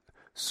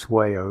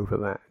sway over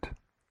that.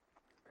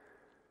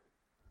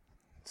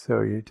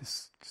 So you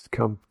just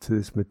come to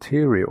this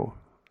material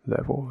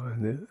level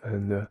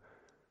and the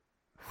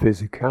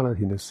physicality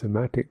and the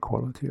somatic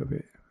quality of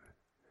it.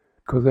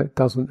 Because that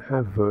doesn't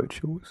have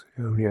virtuals,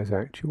 it only has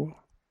actual.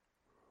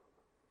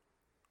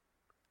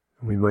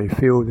 And we may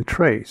feel the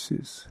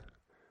traces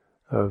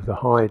of the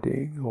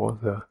hiding or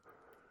the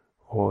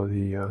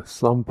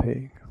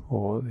slumping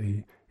or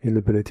the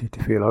inability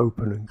to feel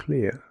open and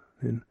clear.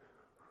 Then,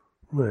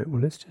 right,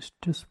 well, let's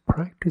just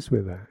practice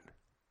with that.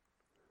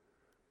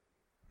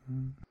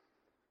 And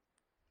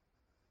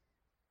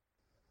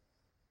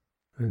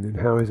then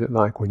how is it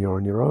like when you're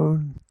on your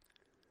own?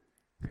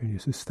 Can you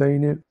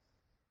sustain it?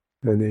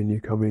 And then you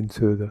come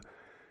into the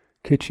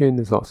kitchen,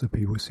 there's lots of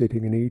people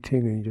sitting and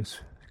eating, and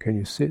can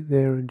you sit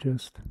there and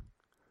just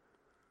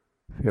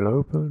feel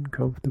open,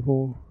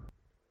 comfortable?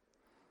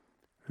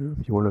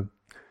 If you want to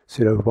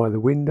sit over by the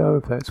window,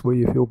 if that's where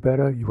you feel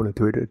better, you want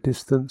to do it at a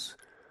distance.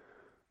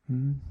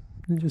 And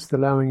just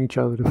allowing each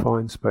other to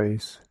find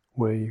space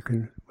where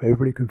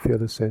everybody can feel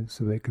the sense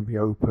that they can be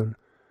open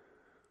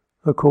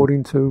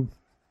according to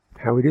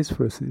how it is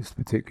for us at this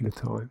particular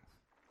time.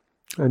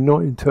 And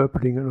not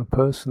interpreting on a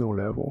personal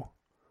level.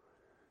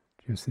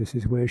 Just this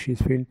is where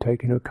she's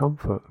taking her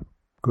comfort.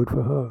 Good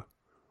for her.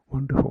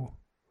 Wonderful.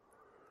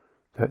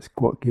 That's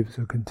what gives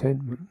her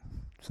contentment.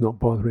 It's not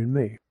bothering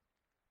me.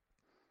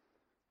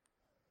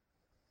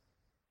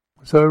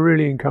 So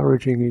really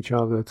encouraging each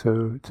other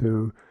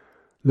to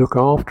look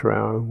after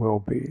our own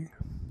well-being,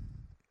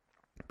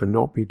 but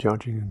not be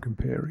judging and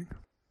comparing.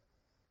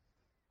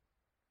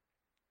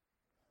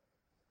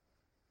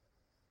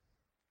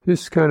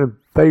 This kind of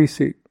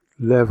basic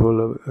level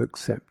of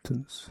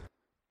acceptance.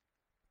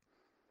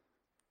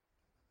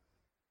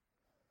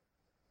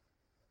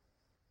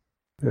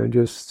 And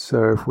just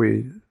so if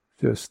we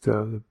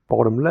the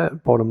bottom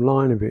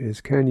line of it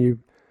is, can you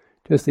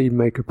just even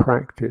make a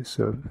practice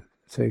of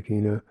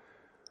taking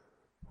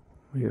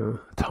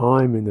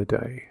time in the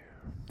day?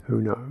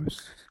 Who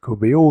knows? It could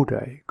be all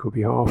day, it could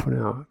be half an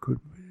hour.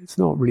 It's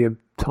not really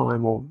a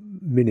time or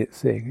minute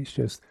thing. It's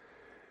just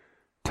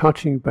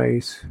touching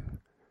base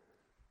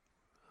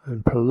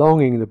and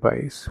prolonging the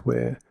base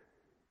where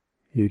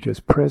you're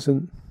just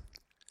present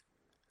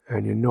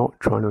and you're not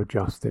trying to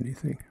adjust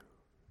anything.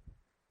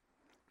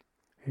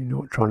 You're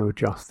not trying to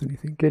adjust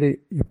anything. Get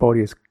your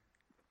body as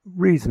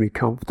reasonably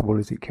comfortable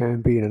as it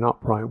can be in an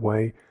upright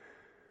way,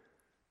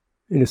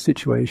 in a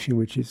situation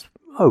which is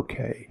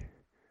okay,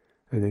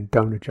 and then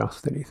don't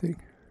adjust anything.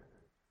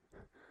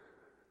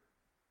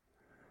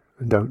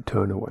 And don't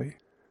turn away.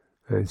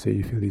 And so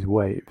you feel these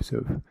waves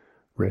of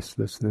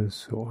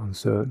restlessness or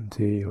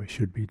uncertainty, or I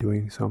should be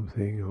doing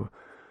something, or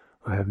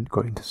I haven't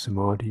got into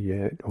samadhi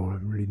yet, or I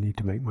really need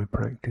to make my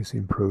practice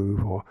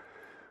improve, or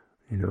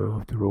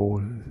after all,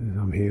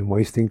 I'm here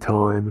wasting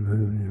time,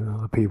 and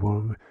other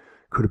people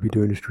could be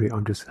doing the street.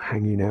 I'm just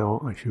hanging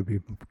out. I should be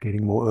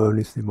getting more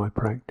earnest in my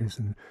practice,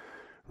 and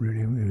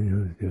really,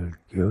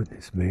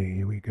 goodness me,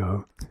 here we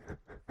go.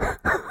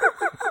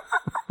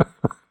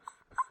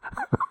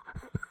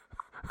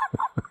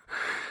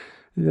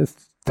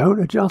 Just don't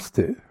adjust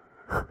it.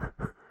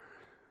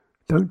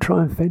 Don't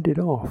try and fend it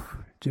off.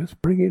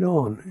 Just bring it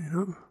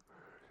on,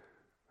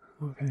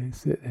 Okay,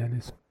 sit there,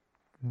 this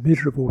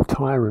miserable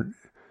tyrant,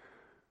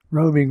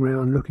 roaming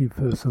around looking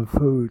for some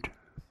food,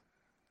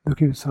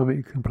 looking for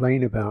something to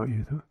complain about.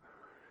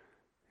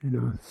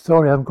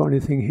 Sorry, I haven't got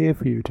anything here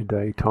for you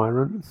today,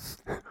 tyrant.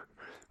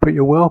 But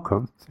you're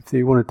welcome if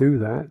you want to do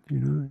that.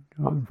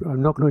 I'm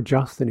not going to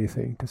adjust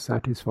anything to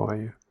satisfy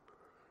you.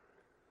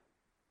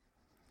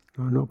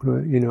 I'm not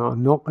going to,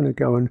 I'm not going to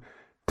go and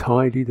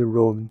tidy the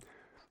room.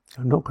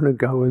 I'm not going to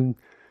go and,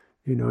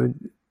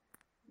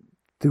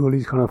 do all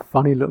these kind of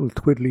funny little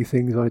twiddly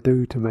things I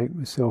do to make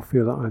myself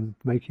feel that I'm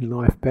making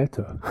life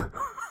better.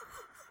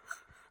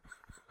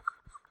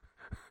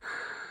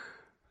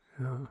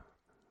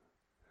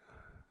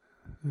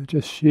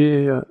 Just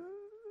sheer,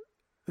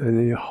 and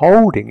then you're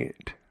holding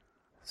it,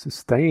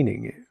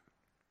 sustaining it.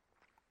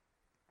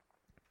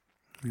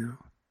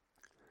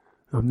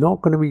 I'm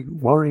not going to be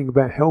worrying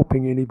about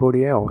helping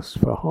anybody else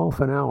for half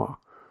an hour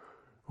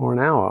or an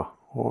hour,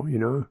 or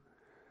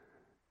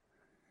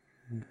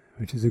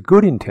which is a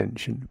good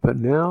intention. But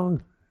now,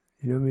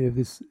 we have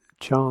this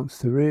chance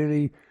to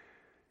really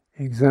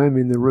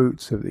examine the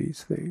roots of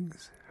these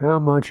things. How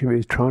much of it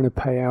is trying to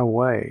pay our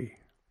way?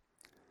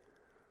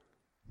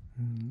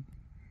 And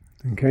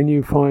can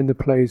you find the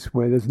place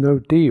where there's no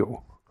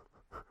deal?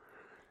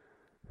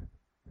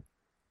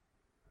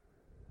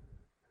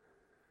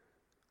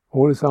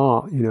 All this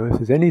art, if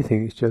there's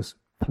anything, it's just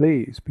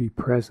please be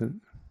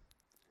present.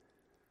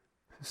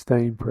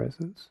 Sustained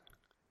presence.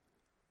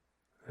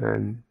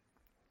 And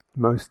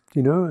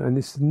and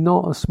this is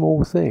not a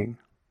small thing.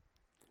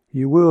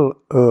 You will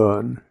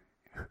earn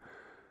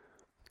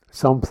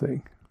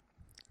something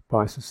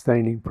by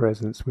sustaining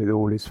presence with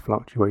all its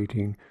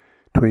fluctuating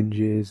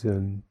twinges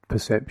and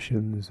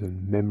perceptions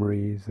and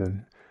memories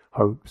and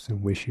hopes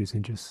and wishes,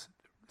 and just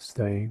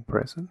staying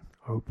present,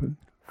 open,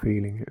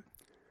 feeling it,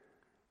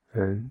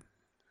 and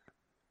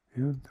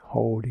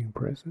holding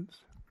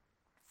presence.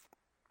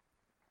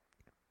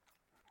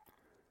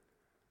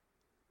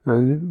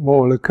 And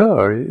what will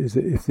occur is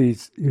that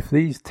if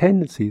these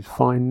tendencies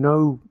find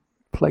no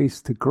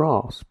place to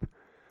grasp,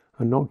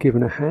 are not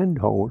given a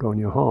handhold on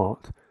your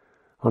heart,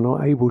 are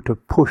not able to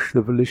push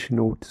the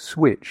volitional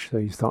switch so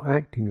you start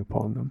acting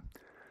upon them,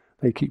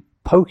 they keep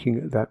poking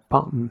at that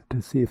button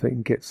to see if they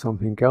can get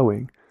something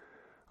going.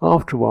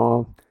 After a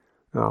while,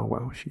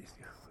 go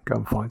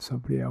and find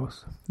somebody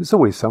else. There's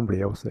always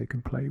somebody else they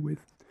can play with.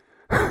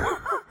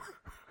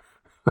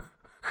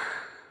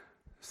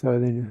 So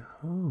then,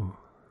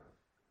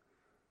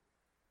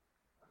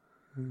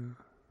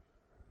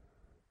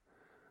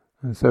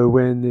 and so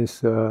when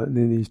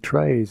these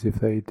trays, if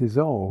they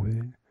dissolve,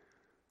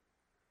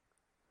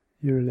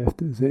 you're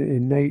left as an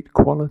innate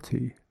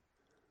quality.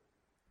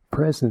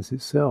 Presence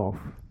itself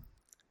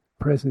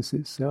feels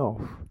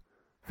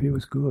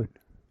good.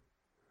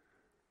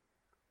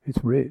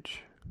 It's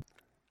rich.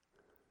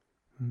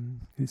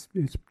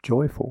 It's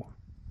joyful.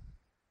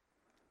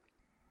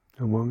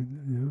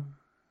 And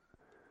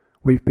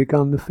we've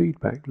begun the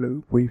feedback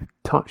loop. We've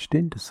touched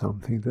into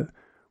something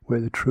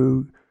where the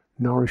true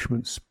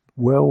nourishment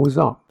wells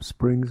up,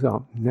 springs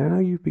up. Now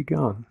you've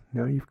begun.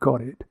 Now you've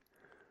got it.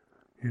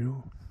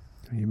 You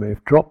may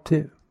have dropped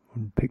it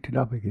and picked it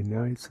up again.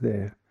 Now it's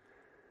there.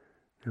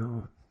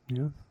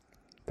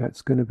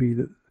 That's going to be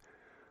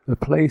the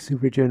place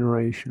of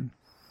regeneration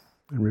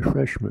and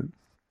refreshment.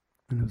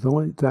 And as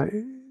long as that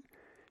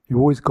you've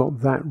always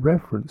got that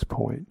reference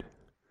point,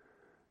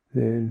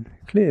 then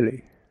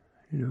clearly,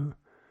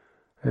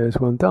 as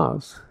one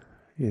does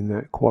in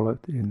that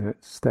quality, in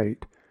that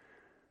state,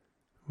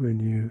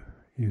 when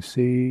you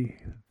see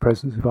the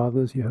presence of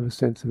others, you have a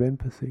sense of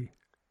empathy.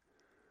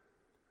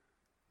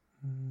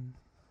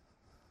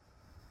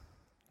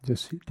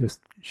 Just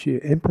sheer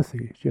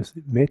empathy, just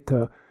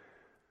metta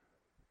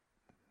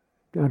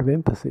out of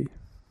empathy.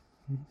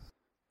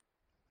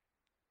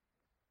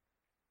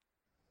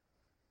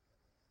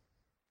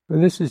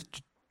 And this is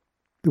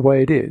the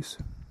way it is.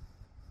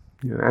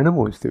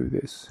 Animals do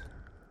this,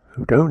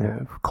 who don't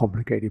have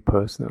complicated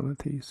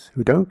personalities,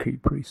 who don't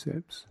keep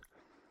precepts,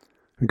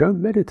 who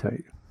don't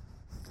meditate,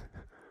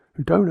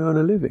 who don't earn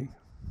a living.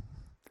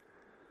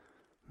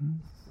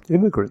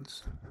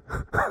 Immigrants.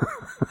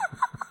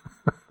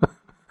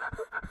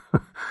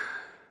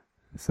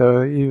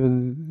 So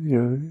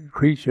even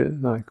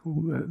creatures like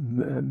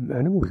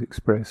animals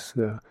express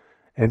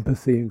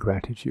empathy and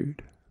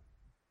gratitude.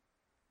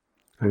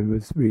 I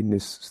was reading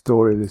this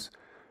story of this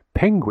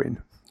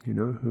penguin,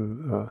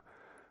 who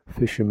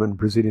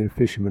Brazilian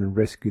fisherman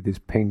rescued this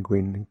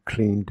penguin and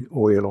cleaned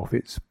oil off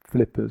its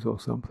flippers or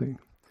something.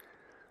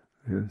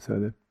 And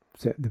so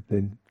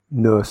they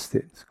nursed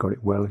it, got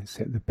it well, and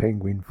set the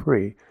penguin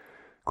free.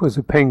 Of course,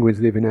 the penguins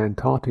live in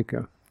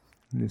Antarctica,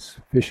 and this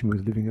fisherman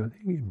was living, I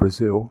think, in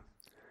Brazil.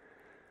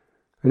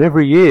 And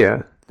every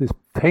year, this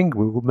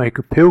penguin would make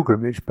a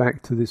pilgrimage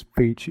back to this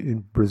beach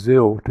in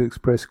Brazil to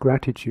express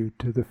gratitude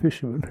to the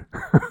fisherman.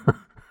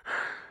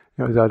 It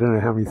was, I don't know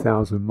how many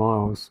thousand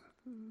miles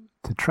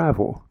to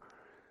travel,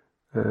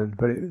 but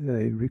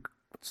they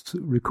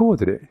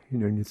recorded it.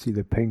 And you see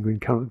the penguin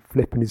kind of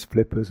flipping his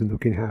flippers and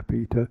looking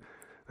happy,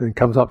 and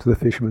comes up to the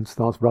fisherman,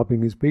 starts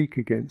rubbing his beak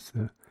against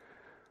the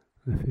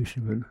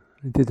fisherman.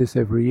 They did this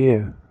every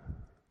year.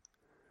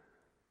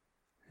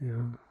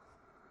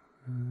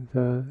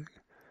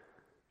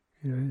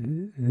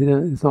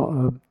 It's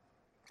not.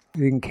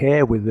 They didn't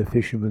care whether the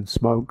fisherman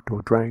smoked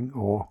or drank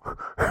or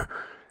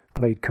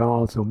played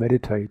cards or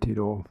meditated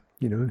or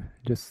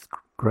just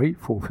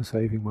grateful for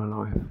saving my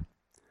life.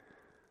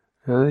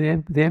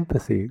 The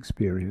empathy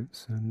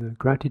experience and the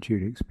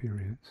gratitude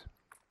experience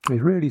is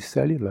really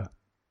cellular.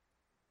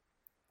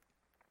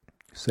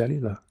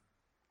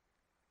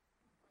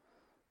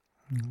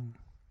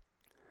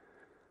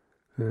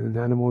 And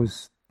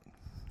animals,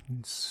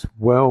 it's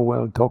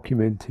well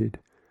documented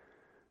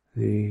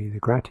the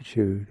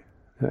gratitude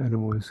that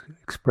animals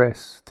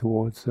express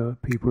towards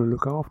people who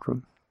look after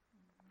them,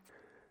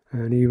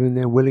 and even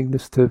their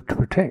willingness to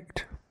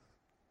protect.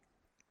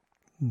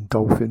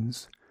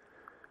 Dolphins,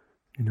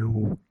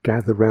 will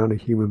gather around a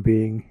human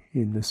being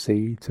in the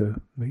sea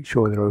to make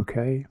sure they're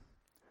okay,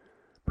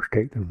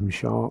 protect them from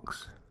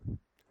sharks.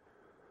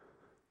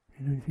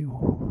 You think,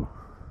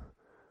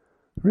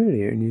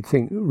 Really, and you'd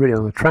think, really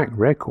on the track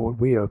record,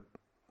 we are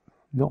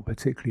not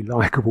particularly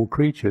likable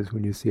creatures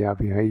when you see our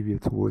behaviour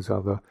towards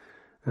other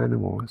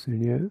animals,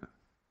 and yet it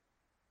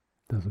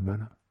doesn't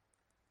matter.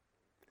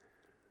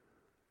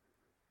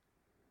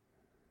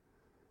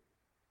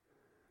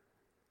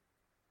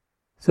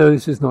 So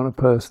this is not a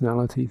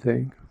personality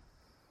thing.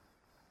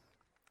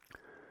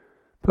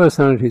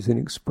 Personality is an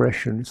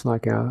expression. It's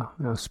like our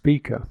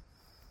speaker.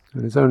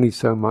 And there's only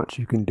so much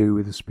you can do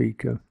with a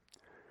speaker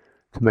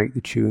to make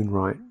the tune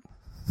right.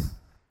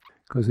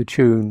 Because the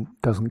tune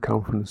doesn't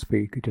come from the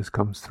speaker, it just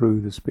comes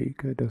through the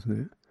speaker, doesn't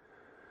it?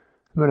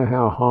 No matter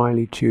how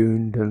highly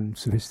tuned and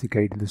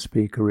sophisticated the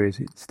speaker is,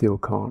 it still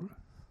can't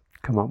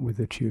come up with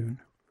a tune.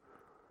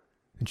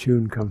 The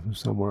tune comes from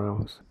somewhere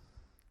else.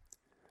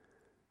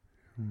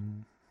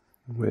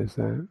 Where's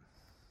that?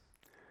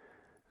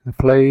 The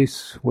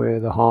place where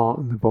the heart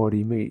and the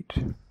body meet.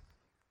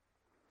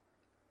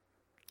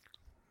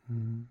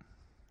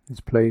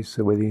 This place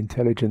where the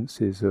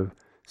intelligences of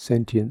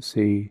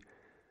sentiency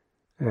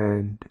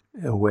and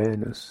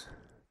awareness.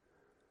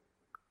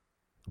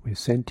 We're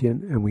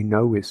sentient and we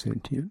know we're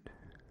sentient.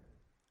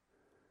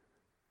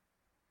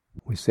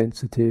 We're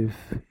sensitive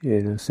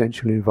in a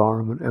sensual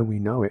environment and we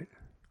know it.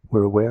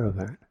 We're aware of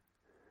that.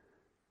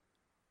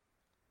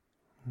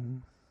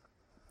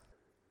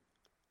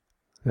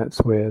 That's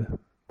where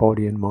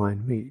body and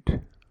mind meet,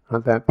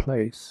 at that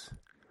place.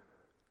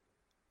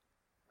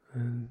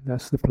 And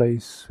that's the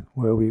place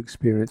where we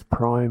experience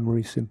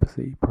primary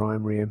sympathy,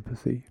 primary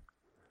empathy.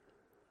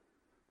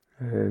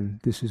 And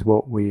this is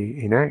what we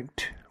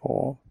enact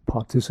or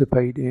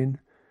participate in,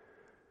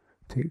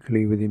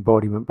 particularly with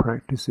embodiment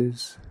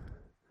practices.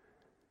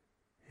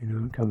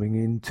 Coming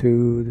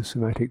into the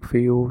somatic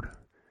field,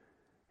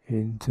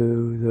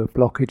 into the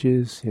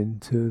blockages,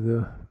 into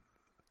the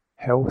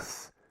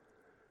health,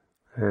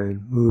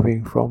 and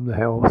moving from the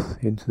health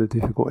into the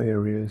difficult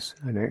areas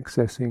and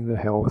accessing the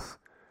health,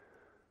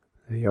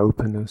 the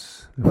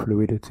openness, the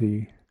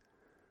fluidity,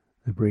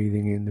 the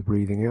breathing in, the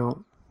breathing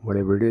out,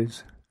 whatever it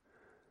is,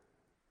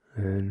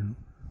 and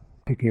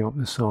picking up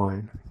the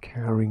sign,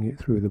 carrying it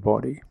through the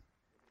body,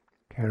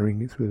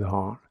 carrying it through the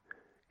heart,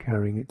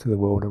 carrying it to the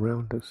world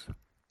around us.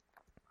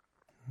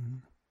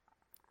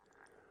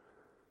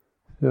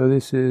 So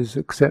this is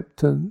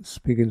acceptance,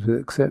 begins with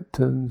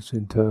acceptance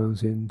and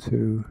turns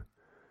into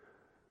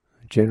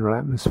a general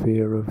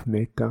atmosphere of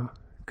metta,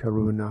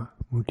 karuna,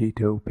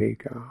 mudita,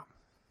 upekkha.